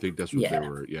Yu. I think that's what they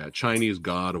were. Yeah, Chinese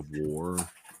god of war.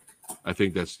 I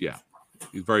think that's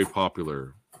he's very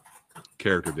popular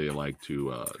character they like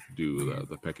to do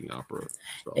the Peking opera.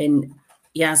 So. And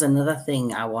another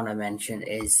thing I want to mention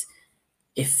is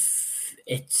if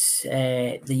it's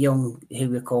the young who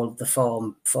we called the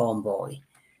farm boy,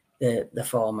 the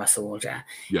former soldier,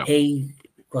 he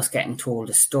was getting told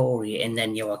a story, and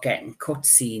then you were getting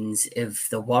cutscenes of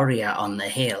the warrior on the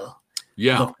hill,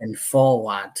 looking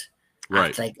forward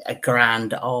at like a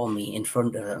grand army in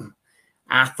front of him.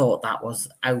 I thought that was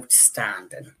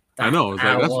outstanding. I know.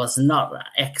 I was not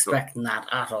expecting that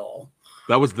at all.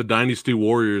 That was the Dynasty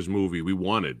Warriors movie we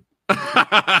wanted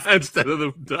instead of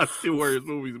the Dynasty Warriors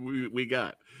movies we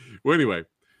got. Well, anyway,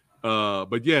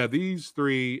 but yeah, these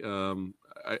three,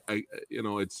 I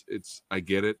I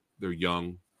get it. They're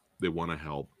young, they want to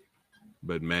help,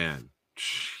 but man,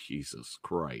 Jesus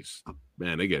Christ,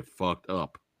 man, they get fucked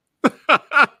up. And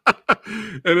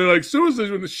then, like, soon as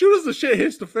the shit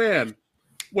hits the fan,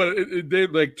 they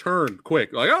like turn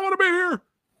quick, like, I want to be here.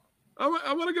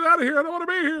 I want to get out of here. I don't want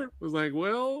to be here. It was like,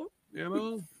 well,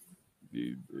 you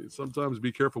sometimes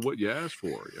be careful what you ask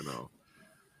for,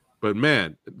 But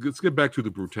man, let's get back to the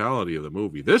brutality of the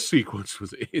movie. This sequence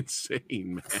was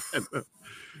insane, man.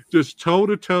 Just toe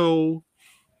to toe.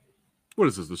 What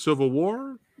is this? The Civil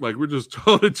War? Like, we're just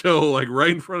toe to toe, like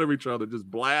right in front of each other, just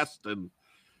blasting,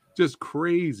 just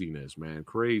craziness, man,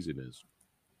 craziness.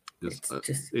 Just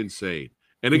insane.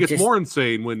 And it gets more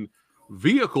insane when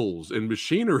vehicles and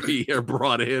machinery are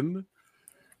brought in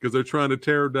because they're trying to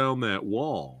tear down that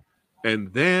wall.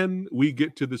 And then we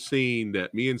get to the scene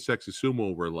that me and Sexy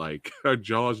Sumo were like, our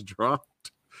jaws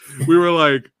dropped. We were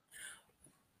like,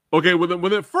 okay,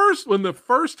 when the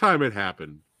first time it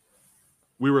happened,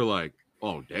 we were like,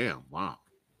 oh damn, wow.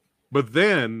 But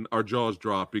then our jaws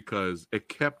dropped because it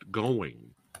kept going.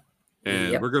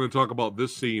 And we're going to talk about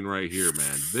this scene right here,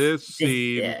 man. This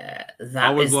scene,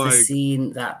 that was the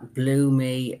scene that blew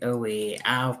me away.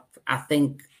 I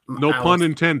think no pun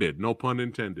intended. No pun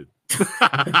intended.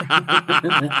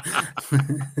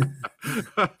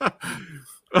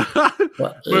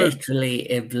 But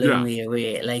literally, it blew me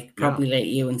away. Like, probably like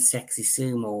you and Sexy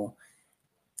Sumo,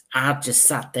 I just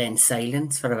sat there in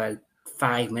silence for about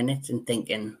 5 minutes and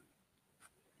thinking,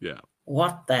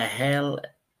 what the hell?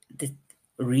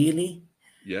 Really?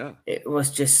 Yeah. It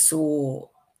was just so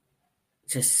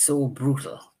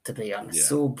brutal, to be honest.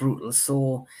 So brutal.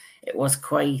 So it was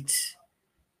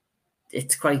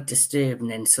it's quite disturbing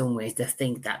in some ways to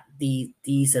think that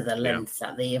these are the lengths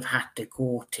that they have had to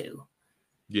go to.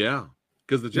 Yeah.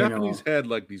 Because the Japanese had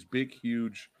like these big,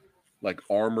 huge, like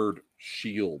armored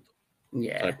shield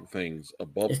type of things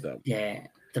above them. Yeah.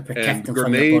 To protect them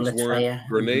from the bullet fire.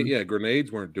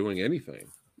 Grenades weren't doing anything.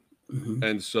 Mm-hmm.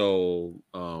 And so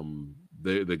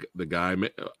the guy,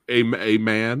 a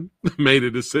man, made a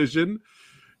decision,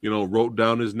 wrote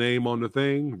down his name on the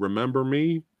thing, remember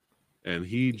me, and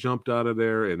he jumped out of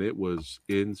there, and it was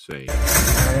insane.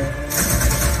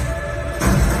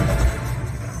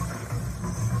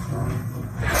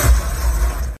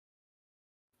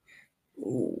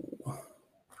 Ooh.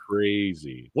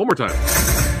 Crazy. One more time.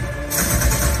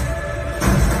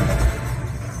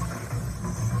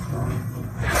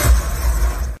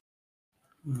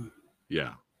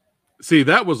 Yeah. See,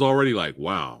 that was already like,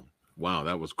 wow,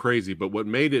 that was crazy. But what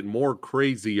made it more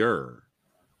crazier,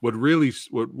 what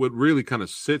really kind of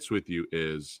sits with you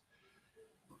is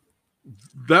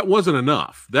that wasn't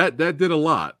enough. That did a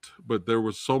lot, but there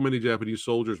were so many Japanese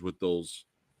soldiers with those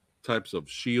types of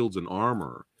shields and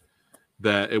armor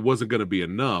that it wasn't going to be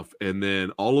enough. And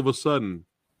then all of a sudden,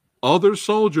 other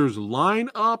soldiers line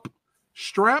up,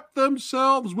 strap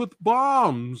themselves with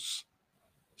bombs,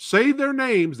 say their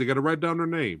names. They got to write down their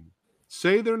name.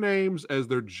 Say their names as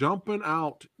they're jumping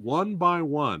out one by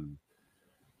one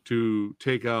to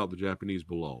take out the Japanese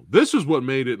below. This is what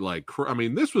made it like,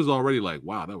 this was already like,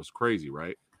 wow, that was crazy,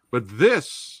 right? But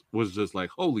this was just like,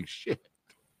 holy shit.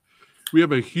 We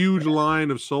have a huge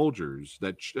line of soldiers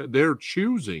that they're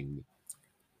choosing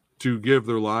to give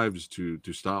their lives to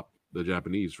stop the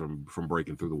Japanese from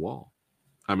breaking through the wall.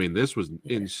 This was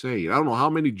insane. I don't know how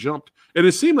many jumped, and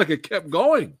it seemed like it kept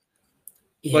going.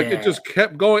 Yeah. Like it just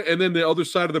kept going, and then the other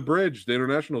side of the bridge, the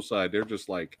international side, they're just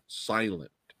like silent.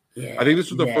 Yeah, I think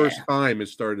this was the first time it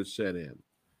started to set in.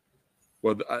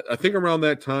 Well, I think around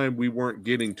that time we weren't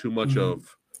getting too much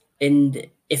of. And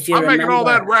if you making all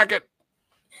that racket.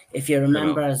 If you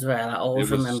remember as well, I always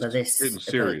remember this. Getting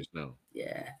serious now.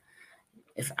 Yeah.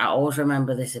 if I always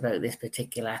remember this about this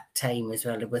particular time as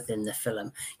well within the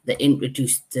film, they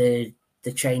introduced the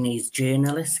Chinese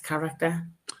journalist character.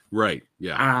 Right.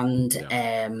 Yeah.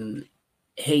 And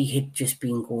he had just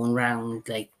been going around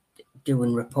like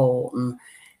doing reporting,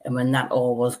 and when that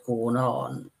all was going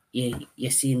on,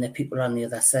 you're seeing the people on the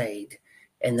other side,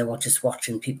 and they were just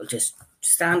watching people just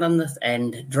stand on the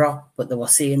end, drop, but they were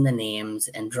seeing the names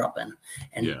and dropping,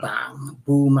 and bang,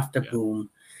 boom after boom.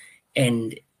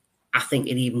 And I think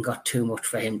it even got too much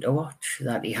for him to watch,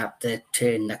 that he had to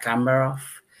turn the camera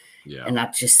off. Yeah. And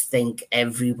I just think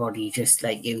everybody, just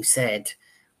like you said,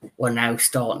 we're now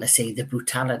starting to see the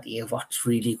brutality of what's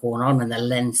really going on and the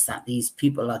lengths that these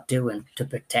people are doing to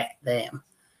protect them.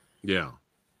 Yeah.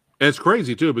 And it's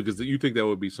crazy too, because you think that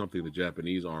would be something the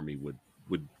Japanese army would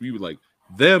like,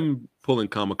 them pulling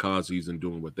kamikazes and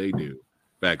doing what they do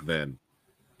back then.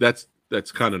 That's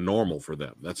kind of normal for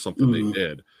them. That's something they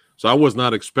did. So I was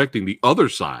not expecting the other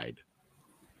side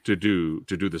to do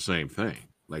the same thing.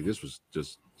 Like, this was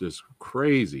just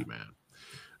crazy, man.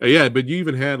 Yeah, but you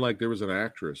even had, like, there was an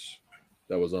actress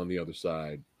that was on the other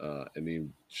side,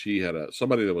 and she had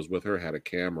somebody that was with her had a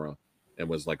camera and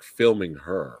was like filming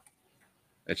her,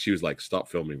 and she was like, "Stop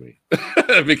filming me,"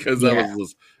 because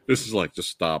this is like, just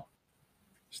stop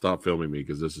filming me,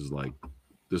 because this is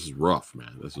rough,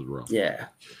 man. This is rough. Yeah,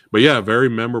 but yeah, very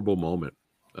memorable moment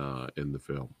in the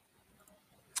film,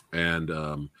 and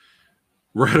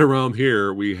right around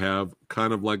here we have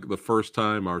kind of like the first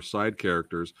time our side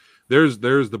characters. There's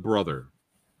the brother.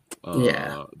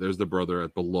 There's the brother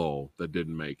at below that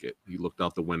didn't make it. He looked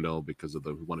out the window because he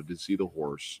wanted to see the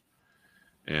horse,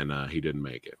 and he didn't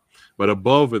make it. But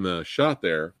above in the shot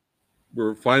there,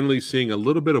 we're finally seeing a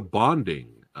little bit of bonding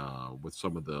with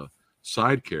some of the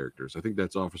side characters. I think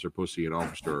that's Officer Pussy and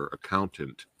Officer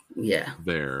Accountant. Yeah,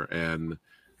 there, and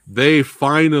they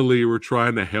finally were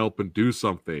trying to help and do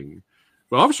something.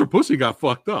 But Officer Pussy got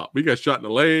fucked up. He got shot in the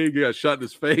leg. He got shot in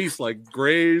his face, like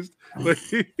grazed. I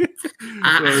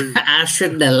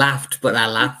shouldn't have laughed, but I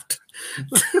laughed.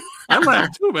 I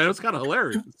laughed too, man. It was kind of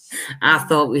hilarious. I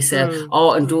thought we said,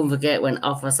 and don't forget when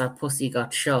Officer Pussy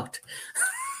got shot,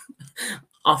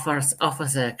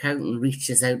 Officer Accountant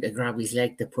reaches out to grab his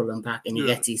leg to pull him back, and he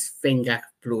gets his finger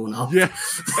blown off. Yeah.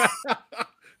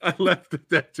 I laughed at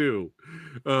that too.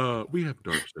 We have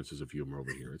dark senses of humor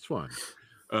over here. It's fine.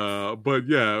 But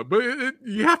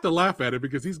you have to laugh at it,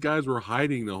 because these guys were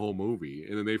hiding the whole movie,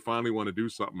 and then they finally want to do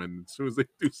something, and as soon as they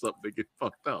do something, they get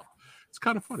fucked up. It's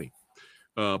kind of funny.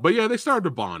 But yeah, they started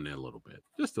to bond a little bit,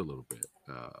 just a little bit,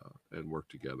 and work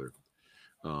together.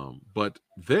 But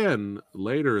then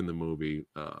later in the movie,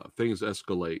 things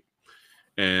escalate,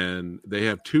 and they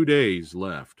have 2 days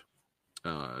left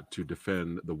to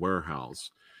defend the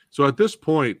warehouse. So at this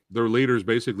point, their leader's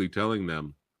basically telling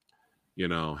them,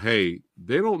 hey,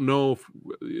 they don't know if,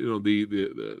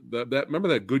 that remember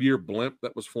that Goodyear blimp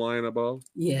that was flying above?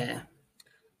 Yeah.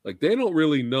 Like, they don't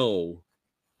really know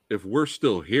if we're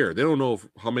still here. They don't know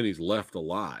how many's left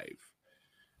alive.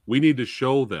 We need to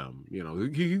show them,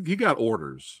 he got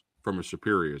orders from his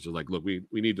superiors. They're like, look, we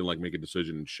need to, like, make a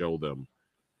decision and show them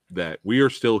that we are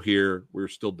still here. We're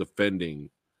still defending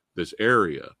this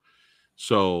area.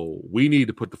 So we need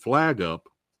to put the flag up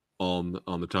on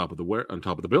the top of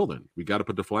the building. We got to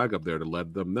put the flag up there to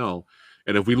let them know.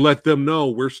 And if we let them know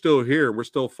we're still here, we're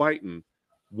still fighting,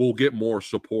 we'll get more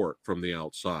support from the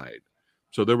outside.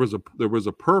 So there was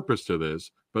a purpose to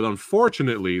this, but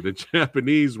unfortunately, the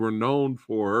Japanese were known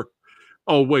for,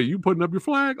 oh wait, you putting up your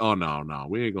flag? Oh no,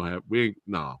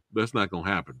 that's not gonna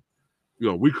happen.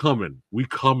 We coming.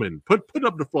 Put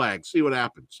up the flag. See what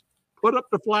happens. Put up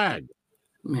the flag.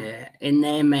 Yeah, in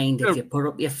their mind, if you put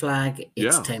up your flag,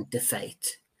 it's time to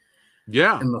fight.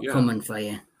 Yeah, and we're coming for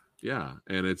you. Yeah,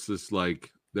 and it's just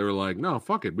like, they were like, no,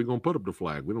 fuck it, we're gonna put up the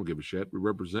flag. We don't give a shit. We're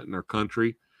representing our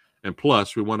country, and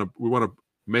plus, we want to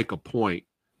make a point.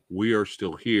 We are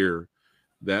still here.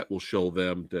 That will show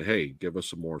them that, hey, give us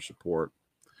some more support,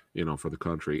 for the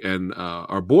country. And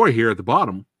our boy here at the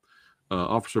bottom,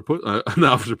 Officer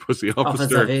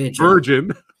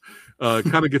Virgin.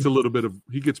 Kind of gets a little bit of,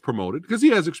 he gets promoted because he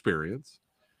has experience.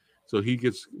 So he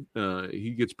gets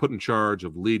put in charge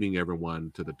of leading everyone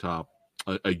to the top,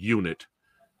 a unit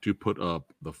to put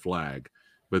up the flag.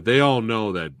 But they all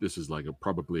know that this is like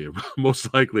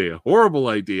most likely a horrible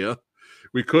idea.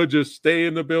 We could just stay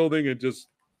in the building and just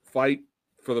fight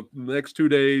for the next 2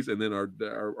 days, and then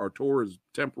our tour is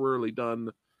temporarily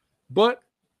done. But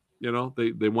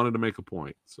they wanted to make a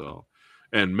point. So,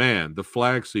 and man, the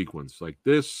flag sequence, like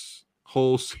this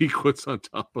whole sequence on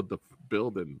top of the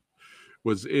building,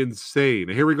 was insane.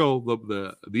 And here we go,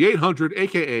 the 800,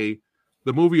 aka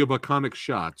the movie of iconic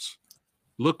shots,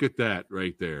 Look at that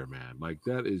right there, man. Like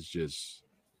that is just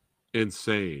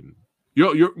insane.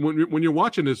 When you're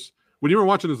watching this, when you were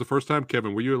watching this the first time,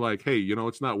 Kevin, were you like, hey,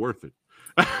 it's not worth it?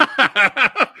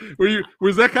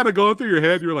 Was that kind of going through your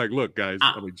head? You're like, look, guys,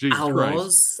 I mean, Jesus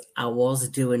Christ. I was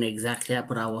doing exactly that,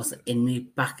 but I was in the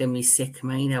back of my sick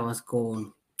mind. I was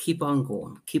going, keep on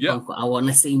going, keep on going. I want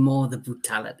to see more of the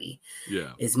brutality.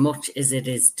 Yeah. As much as it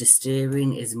is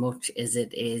disturbing, as much as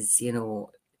it is,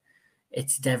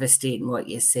 it's devastating what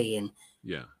you're seeing.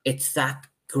 Yeah. It's that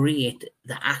great,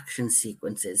 the action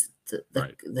sequences,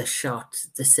 the shots,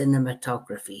 the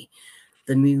cinematography,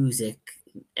 the music,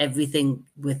 everything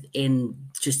within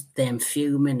just them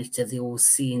few minutes of those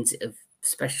scenes of,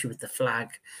 especially with the flag,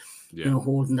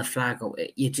 holding the flag up.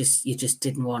 You just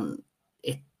didn't want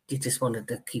it. You just wanted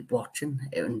to keep watching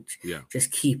and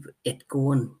just keep it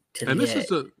going.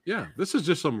 This is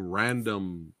just some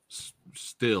random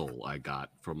still I got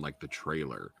from like the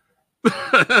trailer.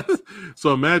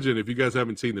 So imagine, if you guys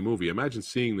haven't seen the movie, imagine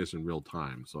seeing this in real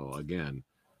time. So again,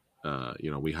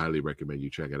 we highly recommend you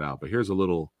check it out. But here's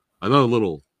another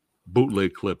little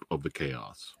bootleg clip of the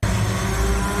chaos.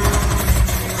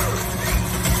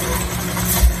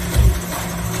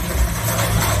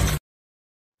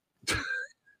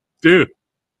 Dude,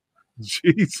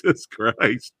 Jesus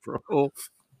Christ, bro.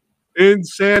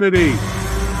 Insanity.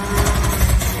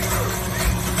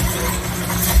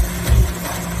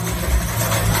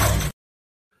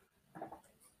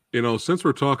 Since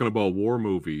we're talking about war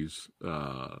movies,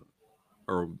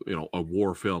 or a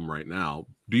war film right now,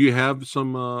 do you have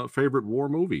some favorite war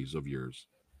movies of yours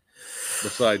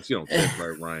besides Saving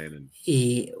Private Ryan?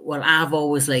 Well, I've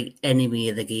always liked Enemy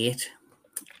of the Gate,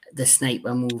 the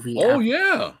sniper movie.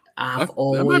 That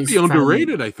might be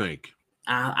underrated. I think.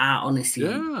 I honestly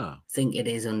think it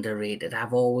is underrated.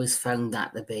 I've always found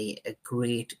that to be a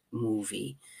great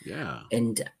movie. Yeah.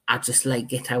 And I just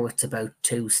like it how it's about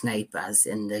two snipers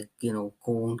and the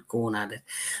going at it.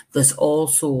 There's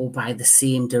also, by the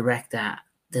same director,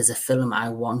 there's a film I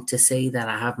want to see that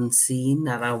I haven't seen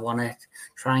that I want to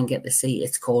try and get to see.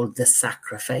 It's called The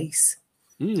Sacrifice.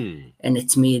 And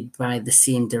it's made by the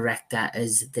same director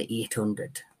as The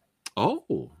 800.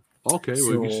 Oh. Okay,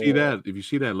 well, if you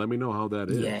see that, let me know how that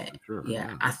is. Yeah, sure.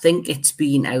 Yeah. I think it's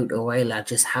been out a while. I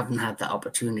just haven't had the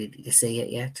opportunity to see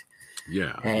it yet.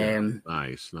 Yeah.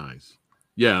 Nice.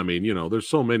 Yeah, I mean, there's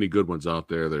so many good ones out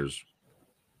there. There's,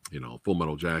 Full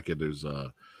Metal Jacket. There's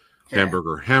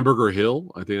Hamburger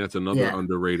Hill. I think that's another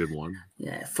underrated one.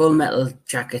 Yeah, Full Metal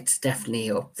Jacket's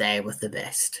definitely up there with the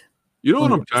best. You know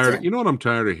what 100%. I'm tired. You know what I'm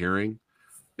tired of hearing?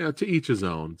 Yeah, to each his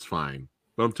own. It's fine,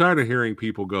 but I'm tired of hearing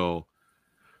people go,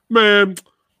 man,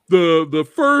 the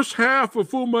first half of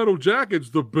Full Metal Jacket's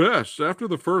the best. After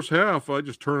the first half, I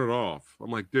just turn it off. I'm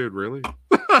like, dude, really?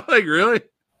 Like, really?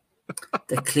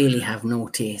 They clearly have no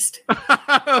taste.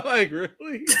 Like,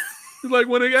 really? Like,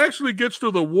 when it actually gets to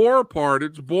the war part,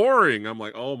 it's boring. I'm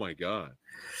like, oh my God.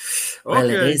 Well,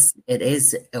 it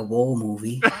is a war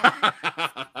movie.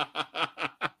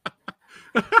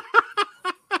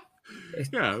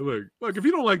 Yeah, look, if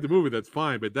you don't like the movie, that's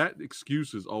fine, but that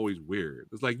excuse is always weird.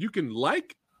 It's like you can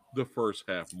like the first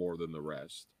half more than the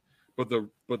rest, but the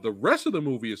rest of the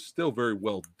movie is still very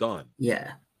well done.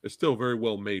 Yeah. It's still a very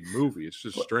well made movie. It's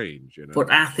just strange,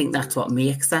 But I think that's what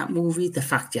makes that movie, the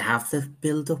fact you have the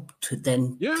build up to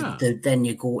then then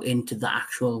you go into the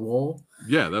actual war.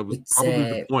 Yeah, that was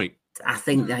probably the point. I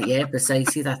think that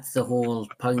precisely that's the whole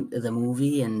point of the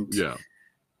movie. And yeah.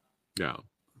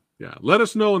 Let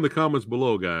us know in the comments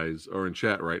below, guys, or in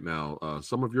chat right now,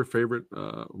 some of your favorite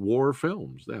war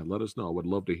films. Yeah, let us know. I would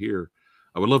love to hear.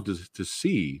 I would love to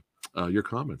see your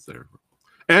comments there,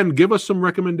 and give us some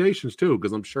recommendations too,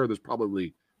 because I'm sure there's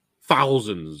probably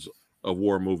thousands of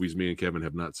war movies me and Kevin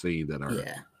have not seen that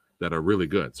are really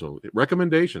good. So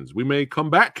recommendations. We may come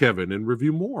back, Kevin, and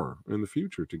review more in the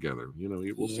future together.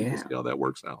 We'll see how that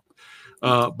works out.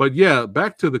 But yeah,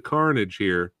 back to the carnage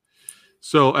here.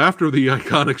 So after the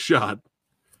iconic shot,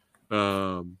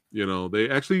 they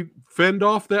actually fend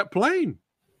off that plane.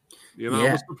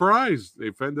 I was surprised. They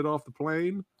fended off the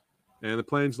plane, and the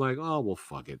plane's like, oh, well,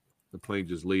 fuck it. The plane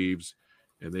just leaves,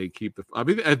 and they keep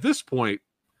at this point,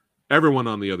 everyone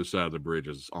on the other side of the bridge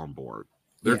is on board.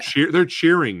 They're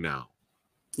cheering now.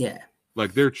 Yeah.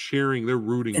 Like they're cheering, they're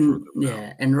rooting for them.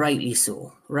 Yeah, and rightly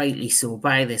so. Rightly so.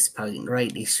 By this point,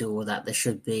 rightly so, that they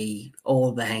should be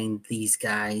all behind these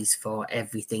guys for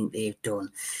everything they've done.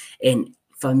 And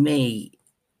for me,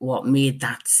 what made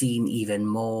that scene even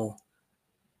more,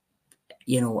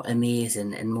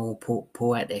 amazing and more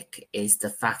poetic is the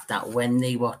fact that when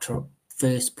they were to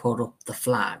first put up the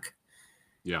flag,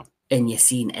 and you've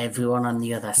seen everyone on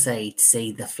the other side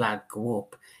see the flag go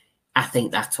up, I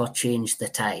think that's what changed the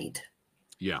tide.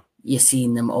 Yeah. You've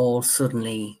seen them all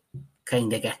suddenly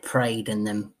kind of get pride in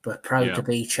them, but proud to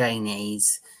be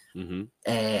Chinese.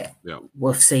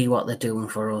 We'll see what they're doing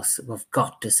for us. We've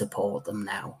got to support them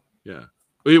now. Yeah.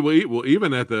 Well,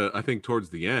 even at I think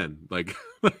towards the end, like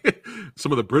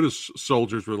some of the British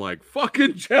soldiers were like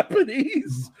 "fucking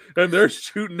Japanese," and they're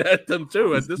shooting at them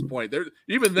too. At this point, they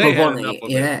had enough of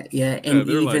it. Yeah, and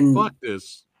they're even like, "Fuck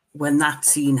this." When that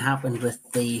scene happened with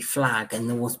the flag and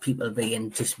those people being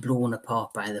just blown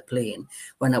apart by the plane,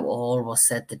 when it all was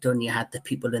said and done, you had the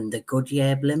people in the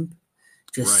Goodyear blimp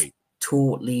just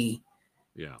totally.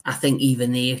 Yeah, I think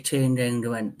even they turned around and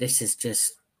went, "This is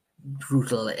just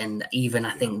brutal," and even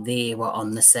I think they were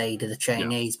on the side of the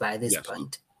Chinese by this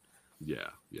point.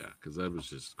 Yeah, because that was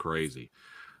just crazy.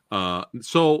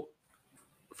 So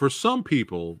for some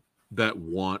people that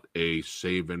want a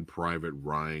Saving Private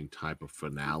Ryan type of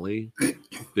finale,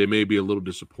 they may be a little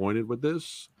disappointed with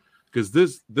this, because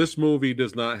this movie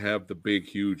does not have the big,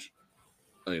 huge,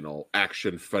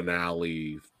 action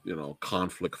finale,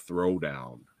 conflict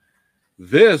throwdown.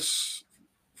 This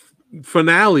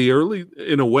finale, early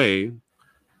in a way,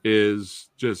 is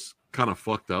just kind of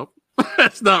fucked up.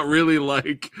 It's not really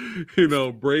like,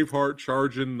 Braveheart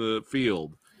charging the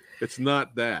field. It's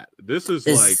not that. This is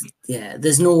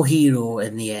there's no hero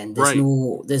in the end.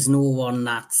 There's no one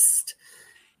that's,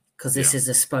 because this is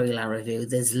a spoiler review.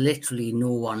 There's literally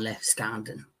no one left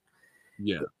standing.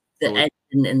 Yeah. The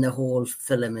ending in the whole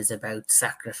film is about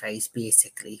sacrifice,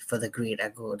 basically, for the greater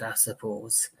good, I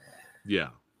suppose. Yeah,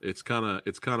 it's kind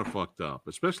of fucked up,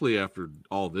 especially after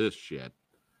all this shit.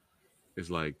 It's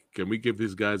like, can we give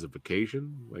these guys a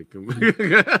vacation? Like, can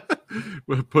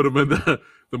we put them in the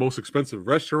most expensive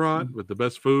restaurant with the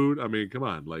best food? I mean, come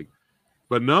on,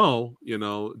 but no,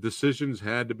 decisions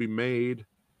had to be made,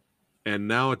 and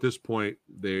now at this point,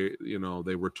 they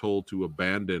were told to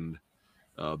abandon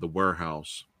the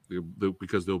warehouse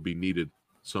because they'll be needed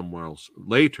somewhere else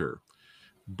later.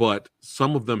 But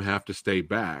some of them have to stay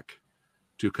back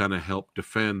to kind of help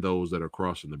defend those that are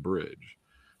crossing the bridge.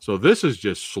 So this is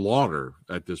just slaughter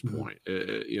at this point,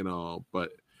 but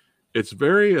it's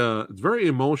very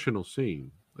emotional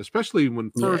scene, especially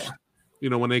when first,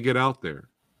 when they get out there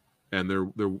and they're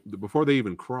before they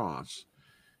even cross,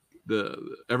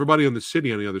 everybody in the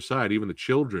city on the other side, even the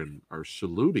children, are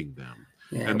saluting them.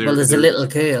 Yeah, and there's a little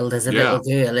girl,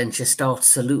 and she starts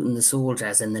saluting the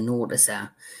soldiers, and they notice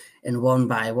her, and one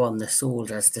by one the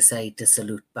soldiers decide to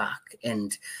salute back,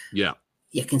 and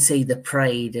you can see the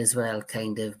pride as well,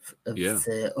 kind of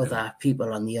the other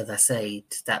people on the other side,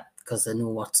 that because they know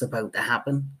what's about to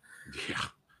happen.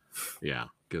 Yeah,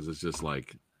 because it's just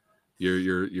like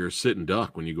you're sitting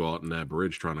duck when you go out on that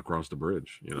bridge trying to cross the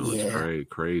bridge. It's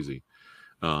crazy.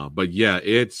 But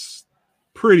it's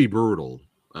pretty brutal.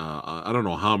 I don't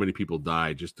know how many people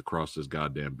died just to cross this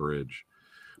goddamn bridge.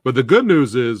 But the good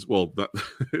news is,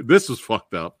 this is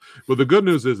fucked up. But the good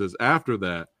news is after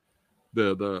that,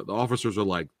 the officers are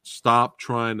like, stop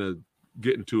trying to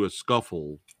get into a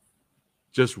scuffle,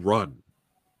 just run.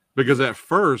 Because at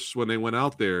first, when they went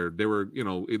out there, they were,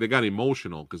 they got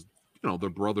emotional because, their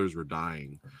brothers were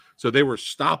dying. So they were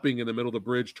stopping in the middle of the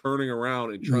bridge, turning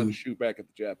around and trying to shoot back at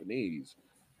the Japanese.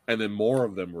 And then more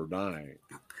of them were dying.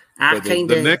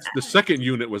 The second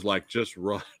unit was like, just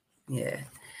run. Yeah.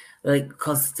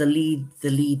 Because the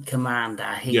lead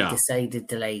commander, he decided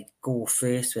to go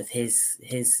first with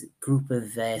his group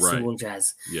of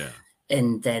soldiers. Yeah.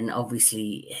 And then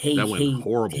obviously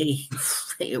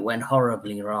it went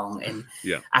horribly wrong. And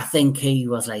I think he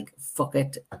was like, fuck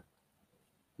it.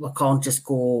 We can't just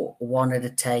go one at a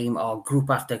time or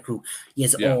group after group.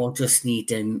 All just need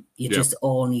to, just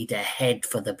all need to head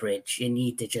for the bridge. You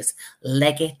need to just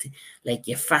leg it like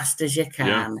you fast as you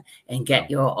can and get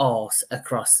your arse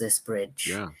across this bridge.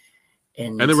 Yeah.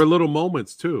 And there were little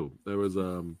moments too. There was,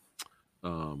 I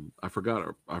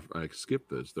forgot, I skipped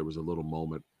this. There was a little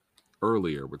moment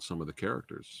earlier with some of the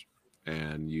characters,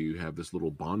 and you have this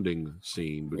little bonding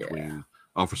scene between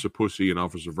Officer Pussy and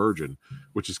Officer Virgin,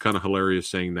 which is kind of hilarious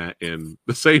saying that in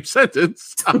the same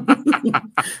sentence.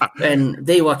 And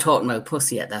they were talking about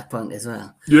Pussy at that point as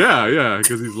well. Yeah,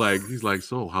 because he's like,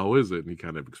 so how is it? And he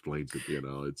kind of explains it,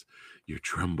 it's you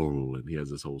tremble, and he has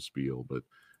this whole spiel, but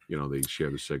they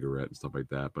share the cigarette and stuff like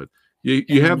that. But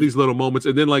you have these little moments,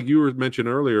 and then like you were mentioned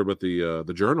earlier about the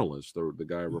journalist, the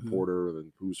guy reporter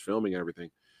who's filming everything,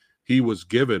 he was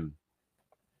given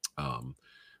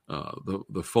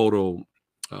the photo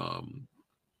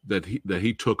that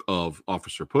he took of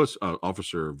Officer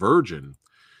Virgin.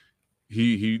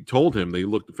 he told him, they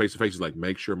looked face to face, he's like,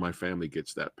 make sure my family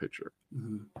gets that picture.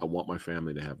 I want my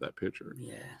family to have that picture.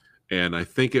 Yeah. And I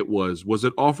think it was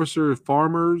it Officer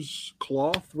Farmer's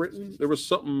cloth written? There was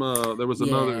something, there was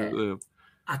another.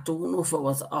 I don't know if it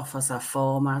was Officer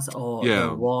Farmer's or Yeah.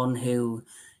 the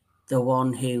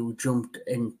one who jumped,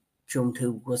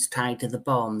 who was tied to the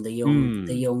bomb, the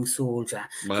young soldier.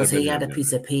 Because he had a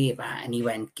piece of paper and he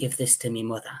went, give this to me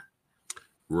mother.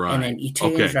 Right. And then he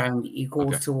turns around, he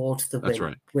goes towards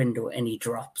the window and he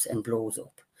drops and blows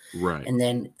up. Right. And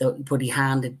then, he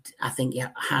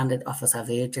handed Officer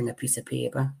Virgin a piece of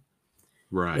paper.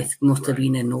 Right. It must have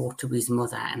been a note to his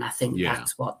mother. And I think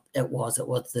that's what it was. It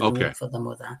was the note for the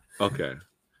mother. Okay.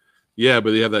 Yeah,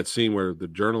 but you have that scene where the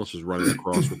journalist is running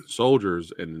across with the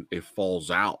soldiers and it falls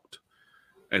out.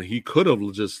 And he could have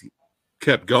just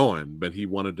kept going, but he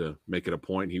wanted to make it a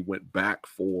point. He went back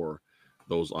for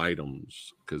those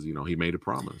items because, he made a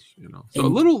promise, So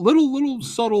little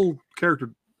subtle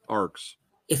character arcs.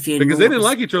 Because they didn't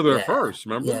like each other at first,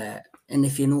 remember? Yeah, and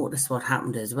if you notice what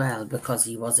happened as well, because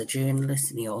he was a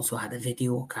journalist and he also had a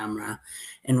video camera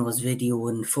and was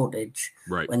videoing footage.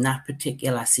 Right. When that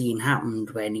particular scene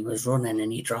happened, when he was running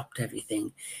and he dropped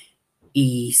everything,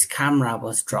 his camera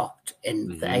was dropped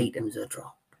and the items were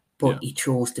dropped. But he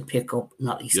chose to pick up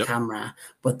not his camera,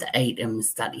 but the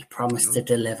items that he promised to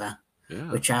deliver,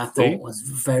 which I thought was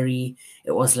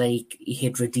it was like he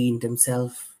had redeemed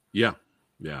himself. Yeah.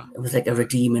 Yeah. It was like a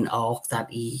redeeming arc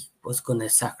that he was going to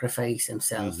sacrifice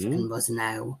himself and was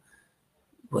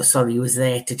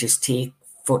there to just take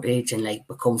footage and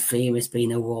become famous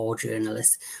being a war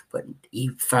journalist. But he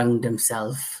found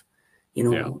himself,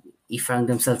 he found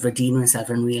himself redeeming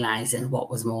himself and realizing what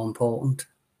was more important.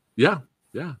 Yeah.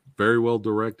 Yeah. Very well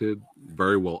directed,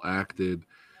 very well acted.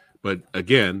 But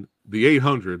again, the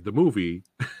 800, the movie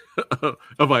of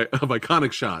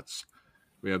iconic shots.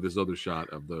 We have this other shot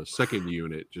of the second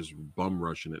unit just bum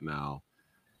rushing it now.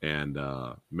 And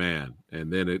man,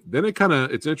 and then it kind of,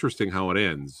 it's interesting how it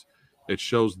ends. It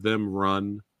shows them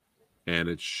run and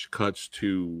it cuts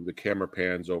to the camera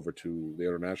pans over to the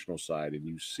international side and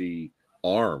you see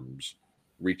arms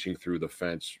reaching through the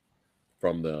fence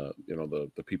from the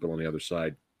people on the other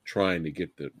side trying to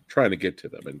get to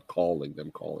them and calling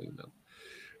them.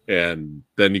 And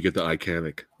then you get the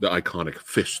iconic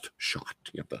fist shot.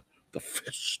 You have the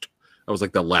fist. That was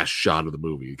like the last shot of the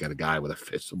movie. You got a guy with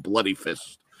a bloody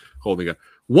fist holding it.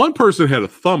 One person had a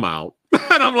thumb out,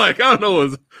 and I'm like, I don't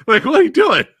know, what are you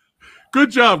doing?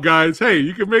 Good job, guys. Hey,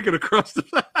 you can make it across the.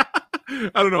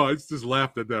 I don't know. I just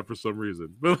laughed at that for some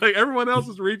reason. But everyone else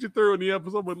is reaching through, and you have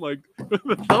someone with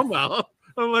the thumb out.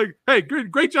 I'm like, hey,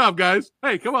 great job, guys.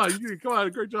 Hey, come on,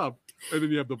 great job. And then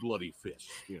you have the bloody fist.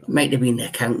 Might have been the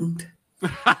accountant.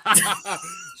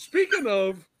 Speaking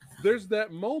of. There's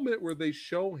that moment where they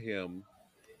show him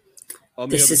on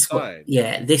the other side.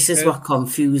 This is what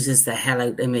confuses the hell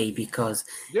out of me because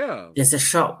there's a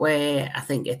shot where I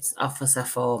think it's Officer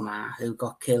Farmer who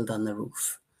got killed on the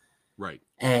roof. Right.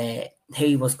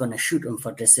 He was going to shoot him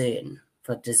for deserting,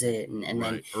 and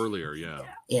then earlier,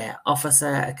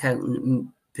 Officer Accountant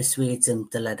persuades him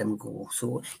to let him go,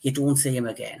 so you don't see him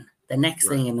again. The next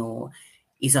thing you know,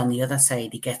 he's on the other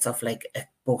side. He gets off like a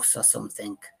bus or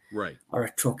something. Right. Or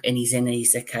a truck, and he's in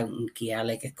his accountant gear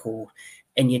like a coat,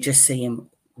 and you just see him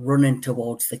running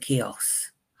towards the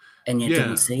kiosk, and you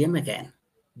don't see him again.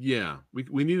 Yeah,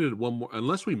 we needed one more,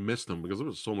 unless we missed him because there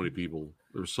was so many people.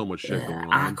 There was so much shit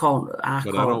going on. I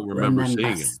don't remember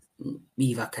seeing him.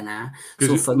 Neither can I.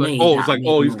 So for me, it's like,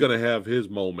 he's gonna have his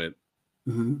moment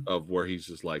of where he's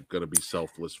just gonna be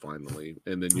selfless finally,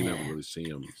 and then you never really see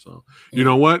him. So you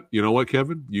know what,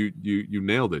 Kevin, you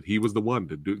nailed it. He was the one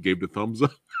that gave the thumbs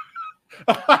up.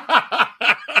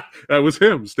 That was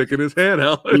him sticking his hand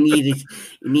out. He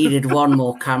needed one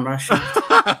more camera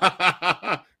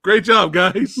shot. Great job,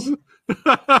 guys.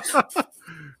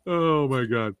 Oh my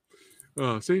god.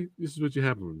 See, this is what you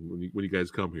happen when you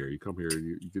guys come here. You come here,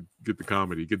 you get the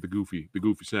comedy, get the goofy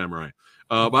samurai.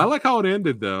 But I like how it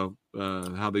ended though.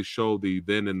 How they show the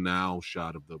then and now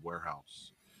shot of the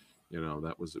warehouse.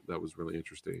 That was really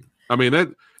interesting. I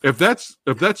mean, if that's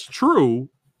true,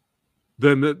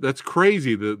 then that's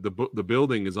crazy. The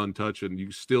building is untouched, and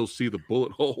you still see the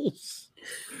bullet holes,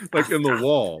 in the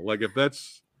wall. If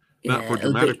that's not for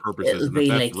dramatic purposes, and if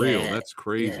that's real, that's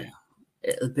crazy.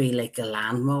 It'll be like a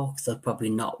landmark. They'll probably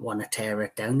not want to tear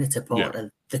it down. It's a part of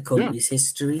the country's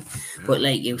history. Yeah. But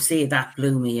you say, that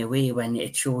blew me away when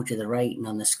it showed you the writing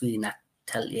on the screen that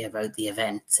tell you about the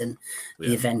events and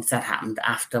the events that happened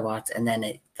afterwards, and then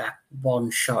that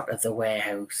one shot of the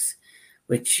warehouse,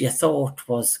 which you thought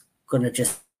was going to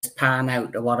just pan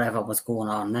out to whatever was going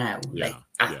on now, like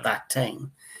at that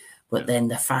time. But then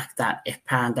the fact that it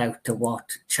panned out to what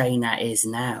China is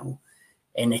now,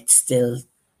 and it's still,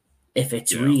 if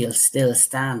it's real, still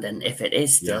standing. If it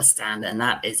is still standing,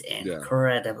 that is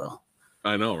incredible.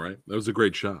 I know, right? That was a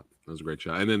great shot.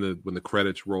 And then when the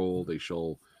credits roll, they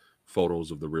show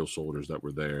photos of the real soldiers that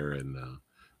were there, and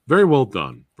very well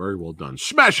done. Very well done.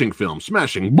 Smashing film.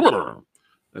 Smashing. Brr.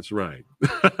 That's right.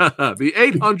 The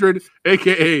 800,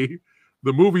 a.k.a.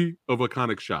 the movie of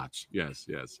iconic shots. Yes.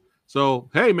 So,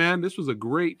 hey, man, this was a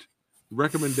great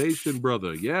recommendation,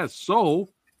 brother. Yes. So,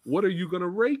 what are you going to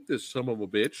rate this son of a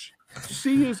bitch?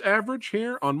 C is average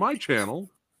here on my channel.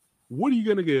 What are you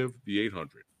going to give the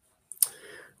 800?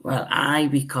 Well,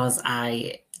 because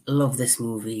I love this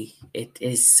movie. It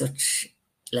is such,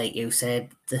 like you said,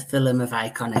 the film of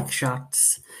iconic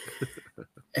shots.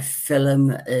 A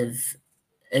film of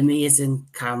amazing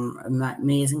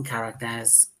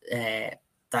characters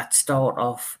that start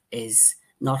off as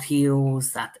not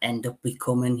heroes that end up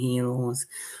becoming heroes.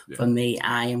 For me,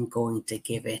 I am going to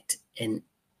give it an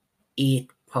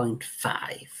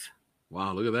 8.5.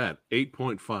 Wow, look at that.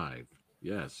 8.5.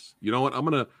 Yes. You know what? I'm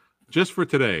going to, just for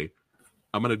today,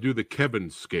 I'm going to do the Kevin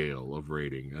scale of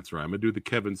rating. That's right. I'm going to do the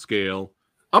Kevin scale.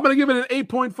 I'm going to give it an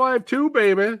 8.5 too,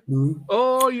 baby. Mm-hmm.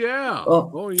 Oh, yeah.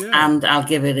 Oh, yeah. And I'll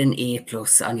give it an A+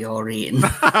 on your rating.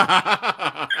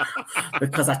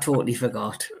 Because I totally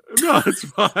forgot. No, it's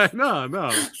fine.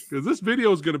 No. Because this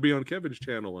video is going to be on Kevin's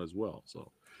channel as well.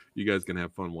 So you guys can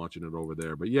have fun watching it over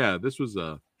there. But yeah, this was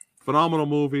a phenomenal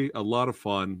movie. A lot of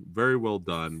fun. Very well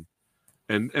done.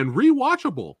 And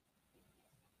rewatchable.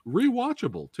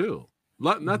 Rewatchable, too.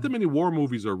 Not that many war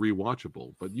movies are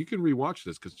rewatchable, but you can rewatch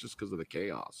this just because of the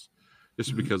chaos. This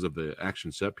is because of the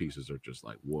action set pieces are just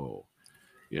like, whoa.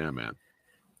 Yeah, man.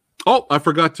 Oh, I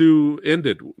forgot to end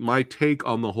it. My take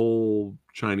on the whole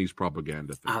Chinese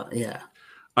propaganda thing. Yeah.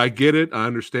 I get it. I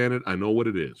understand it. I know what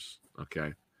it is.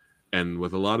 Okay. And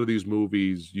with a lot of these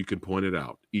movies, you can point it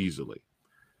out easily.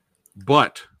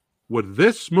 But with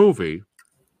this movie,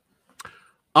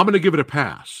 I'm going to give it a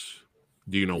pass.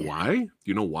 Do you know why? Do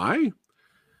you know why?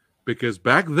 Because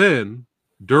back then,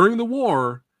 during the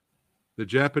war, the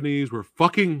Japanese were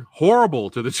fucking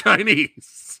horrible to the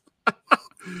Chinese.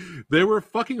 They were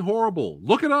fucking horrible.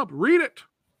 Look it up. Read it.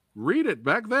 Read it.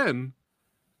 Back then,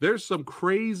 there's some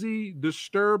crazy,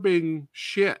 disturbing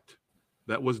shit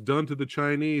that was done to the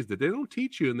Chinese that they don't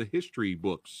teach you in the history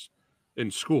books in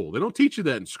school. They don't teach you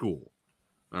that in school.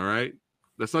 All right?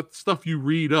 That's not stuff you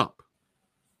read up.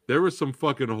 There was some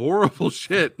fucking horrible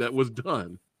shit that was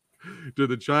done to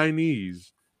the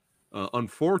Chinese,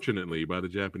 unfortunately, by the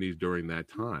Japanese during that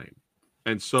time.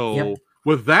 And so,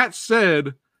 with that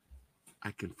said, I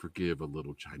can forgive a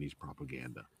little Chinese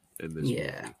propaganda in this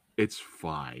movie. It's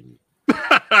fine.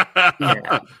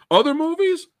 Other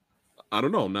movies? I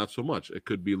don't know, not so much. It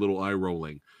could be a little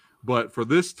eye-rolling. But for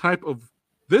this type of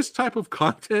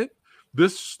content,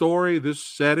 this story, this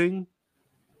setting,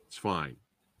 it's fine.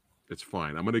 It's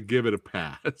fine. I'm going to give it a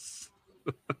pass.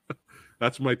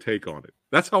 That's my take on it.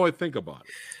 That's how I think about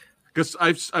it. Because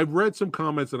I've read some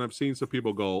comments and I've seen some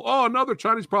people go, "Oh, another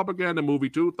Chinese propaganda movie,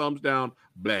 2 thumbs down,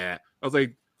 blah." I was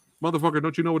like, "Motherfucker,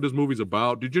 don't you know what this movie's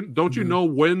about? Don't you know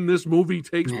when this movie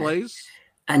takes place?"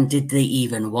 And did they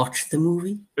even watch the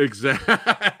movie? Exactly.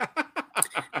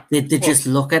 Did they just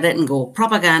look at it and go,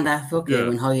 "Propaganda, fuck you,"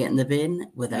 and hide it in the bin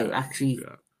without actually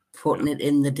putting it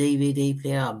in the DVD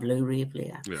player or Blu-ray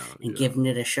player and giving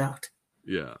it a shot?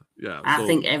 I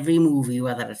think every movie,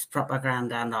 whether it's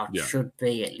propaganda or not, should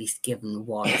be at least given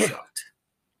one shot.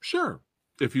 Sure,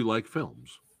 if you like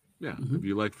films. If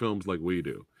you like films like we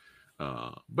do.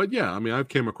 But yeah, I mean, I've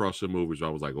came across some movies where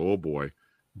I was like, oh boy.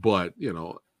 But, you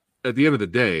know, at the end of the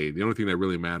day, the only thing that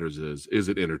really matters is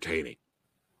it entertaining?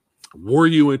 Were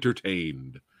you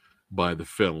entertained by the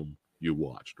film you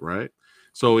watched, right?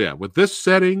 So yeah, with this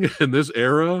setting and this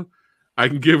era, I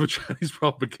can give a Chinese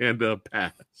propaganda a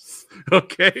pass.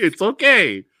 Okay, it's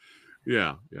okay.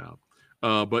 Yeah.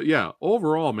 But yeah,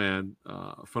 overall, man,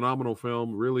 phenomenal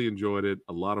film. Really enjoyed it.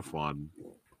 A lot of fun.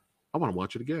 I want to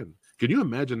watch it again. Can you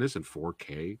imagine this in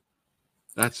 4K?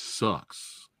 That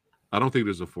sucks. I don't think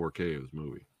there's a 4K of this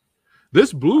movie.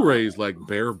 This Blu-ray is like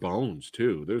bare bones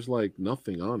too. There's like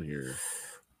nothing on here.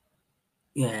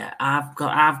 Yeah, I've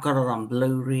got it on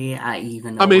Blu-ray. I mean,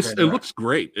 it looks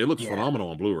great. It looks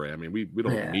phenomenal on Blu-ray. I mean, we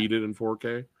don't need it in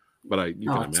 4K, but you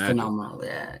can it's imagine. Phenomenal.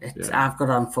 Yeah, I've got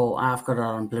it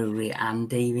on Blu-ray and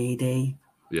DVD.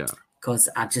 Yeah, because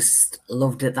I just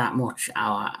loved it that much.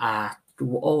 I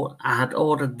I had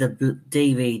ordered the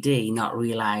DVD, not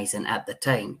realizing at the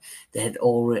time they had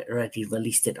already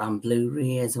released it on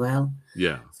Blu-ray as well.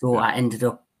 Yeah. So I ended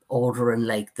up ordering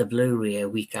like the Blu-ray a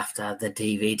week after the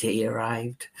DVD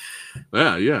arrived.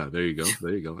 Yeah. There you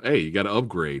go. Hey, you got to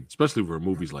upgrade, especially for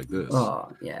movies like this.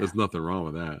 Oh, yeah. There's nothing wrong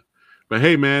with that. But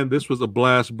hey, man, this was a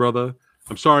blast, brother.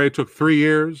 I'm sorry it took 3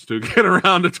 years to get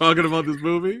around to talking about this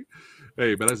movie.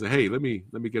 Hey, but I said, hey, let me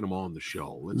get him on the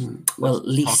show. Let's at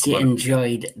least you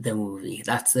enjoyed the movie.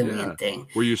 That's the main thing.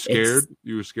 Were you scared?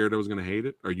 You were scared I was going to hate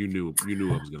it, or you knew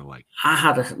I was going to like it?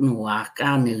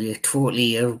 I knew you totally.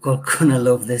 You're gonna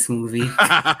love this movie.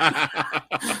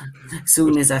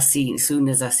 soon as I seen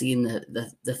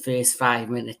the first 5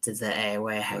 minutes of the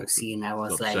warehouse scene, I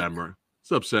was like,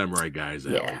 What's up, Samurai Guys?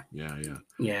 Yeah.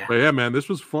 But yeah, man, this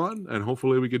was fun, and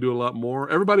hopefully we could do a lot more.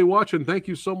 Everybody watching, thank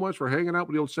you so much for hanging out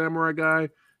with the old Samurai Guy.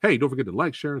 Hey, don't forget to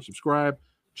like, share, and subscribe.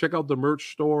 Check out the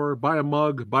merch store. Buy a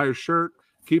mug, buy a shirt.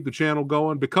 Keep the channel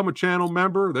going. Become a channel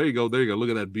member. There you go. Look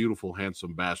at that beautiful,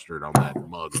 handsome bastard on that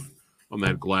mug, on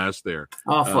that glass there.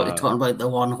 Oh, I thought you were talking about the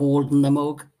one holding the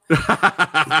mug.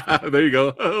 There you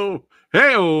go.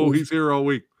 Oh, he's here all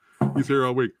week.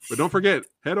 But don't forget,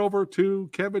 head over to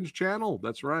Kevin's channel.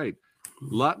 That's right. A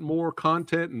lot more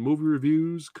content and movie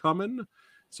reviews coming.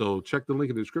 So check the link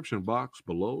in the description box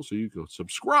below so you can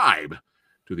subscribe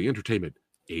to the Entertainment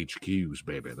HQs,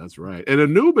 baby. That's right. And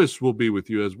Anubis will be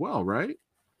with you as well, right?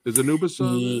 Is Anubis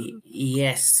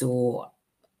Yes. So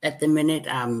at the minute,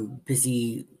 I'm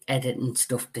busy editing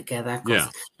stuff together. Yeah.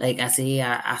 Like I say,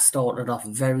 I started off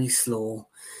very slow.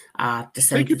 I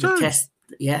decided to test.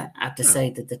 Yeah, I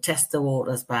decided to test the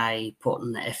waters by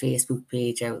putting a Facebook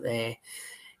page out there.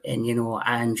 And,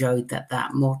 I enjoyed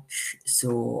that much,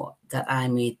 so that I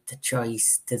made the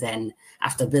choice to then,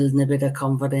 after building a bit of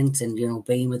confidence and,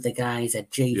 being with the guys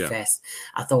at G-Fest,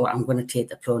 I thought I'm going to take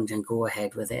the plunge and go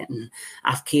ahead with it. And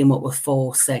I've came up with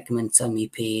 4 segments on my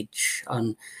page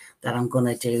that I'm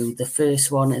going to do. The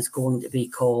first one is going to be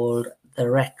called the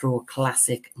Retro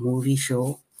Classic Movie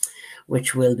Show,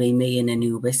 which will be me and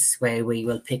Anubis, where we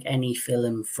will pick any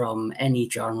film from any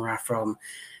genre from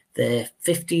the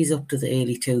 50s up to the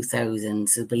early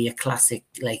 2000s. It'll be a classic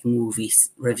movie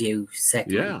review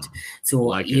segment.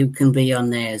 So you can be on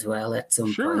there as well at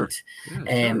some point.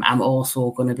 Yeah, I'm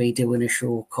also going to be doing a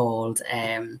show called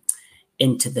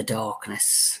Into the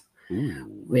Darkness,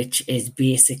 which is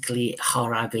basically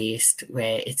horror based,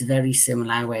 where it's very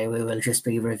similar, where we will just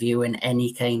be reviewing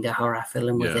any kind of horror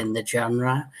film within the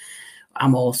genre.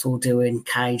 I'm also doing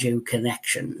Kaiju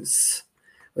Connections,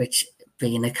 which,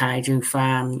 being a Kaiju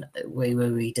fan, we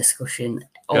will be discussing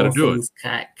all things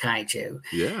Kaiju.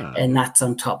 Yeah. And that's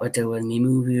on top of doing me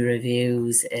movie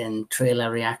reviews and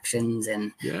trailer reactions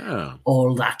and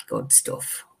all that good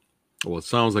stuff. Well, it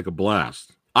sounds like a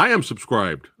blast. I am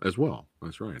subscribed as well.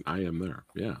 That's right. I am there.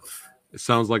 Yeah. It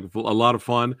sounds like a lot of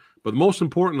fun. But most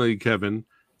importantly, Kevin,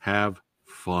 have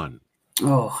fun.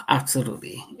 Oh,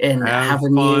 absolutely. And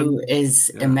having you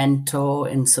is a mentor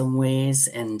in some ways,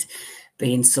 and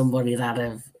being somebody that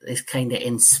has kind of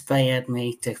inspired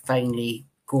me to finally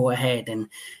go ahead and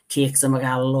take something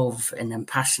I love and am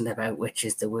passionate about, which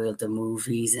is the world of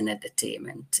movies and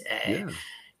entertainment.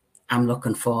 I'm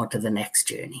looking forward to the next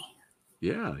journey.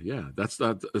 Yeah. That's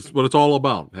what it's all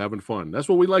about, having fun. That's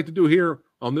what we like to do here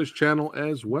on this channel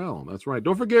as well. That's right.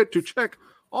 Don't forget to check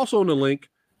also in the link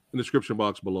in the description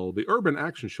box below, the Urban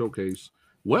Action Showcase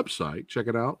website. Check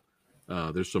it out.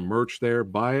 There's some merch there.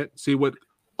 Buy it. See what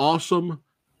awesome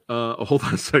hold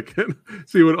on a second.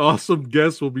 See what awesome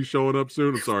guests will be showing up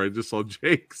soon. I'm sorry, I just saw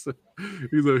Jake's.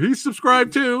 He's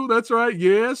subscribed too. That's right.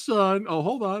 Yes, son. Oh,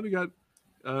 hold on. We got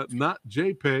not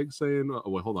JPEG saying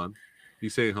wait, hold on.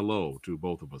 He's saying hello to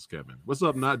both of us, Kevin. What's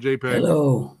up, not JPEG?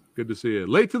 Hello. Good to see you.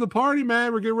 Late to the party,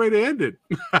 man. We're getting ready to end it.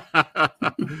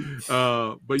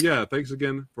 But yeah, thanks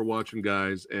again for watching,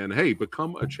 guys. And hey,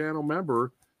 become a channel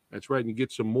member. That's right. And you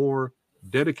get some more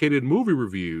dedicated movie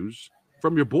reviews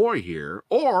from your boy here.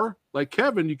 Or like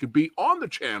Kevin, you could be on the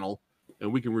channel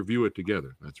and we can review it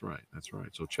together. That's right.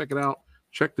 So check it out.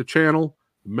 Check the channel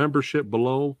membership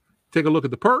below. Take a look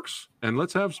at the perks and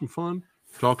let's have some fun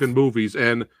talking movies.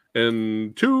 And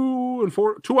in 2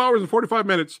 hours and 45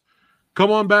 minutes,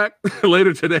 come on back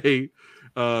later today.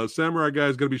 Samurai Guy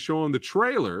is going to be showing the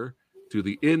trailer to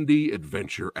the indie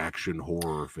adventure action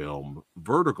horror film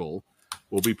Vertical.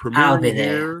 Will be premiering I'll be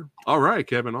there. here. All right,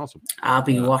 Kevin. Awesome. I'll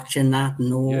be watching that.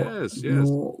 Yes.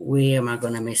 No way am I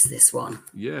going to miss this one.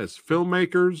 Yes.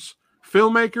 Filmmakers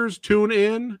tune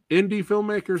in. Indie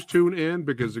filmmakers tune in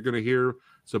because they're going to hear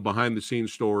some behind the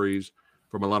scenes stories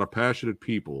from a lot of passionate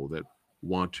people that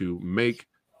want to make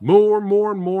More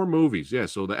movies. Yeah,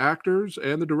 so the actors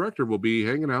and the director will be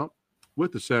hanging out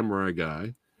with the samurai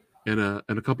guy in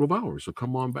a couple of hours. So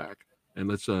come on back and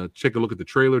let's take a look at the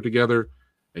trailer together,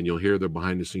 and you'll hear their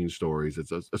behind the scenes stories.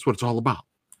 That's what it's all about.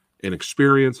 An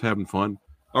experience, having fun.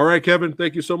 All right, Kevin,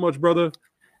 thank you so much, brother.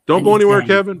 Don't go anywhere,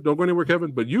 Kevin. Don't go anywhere,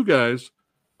 Kevin. But you guys,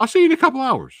 I'll see you in a couple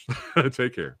hours.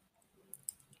 Take care.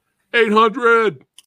 800.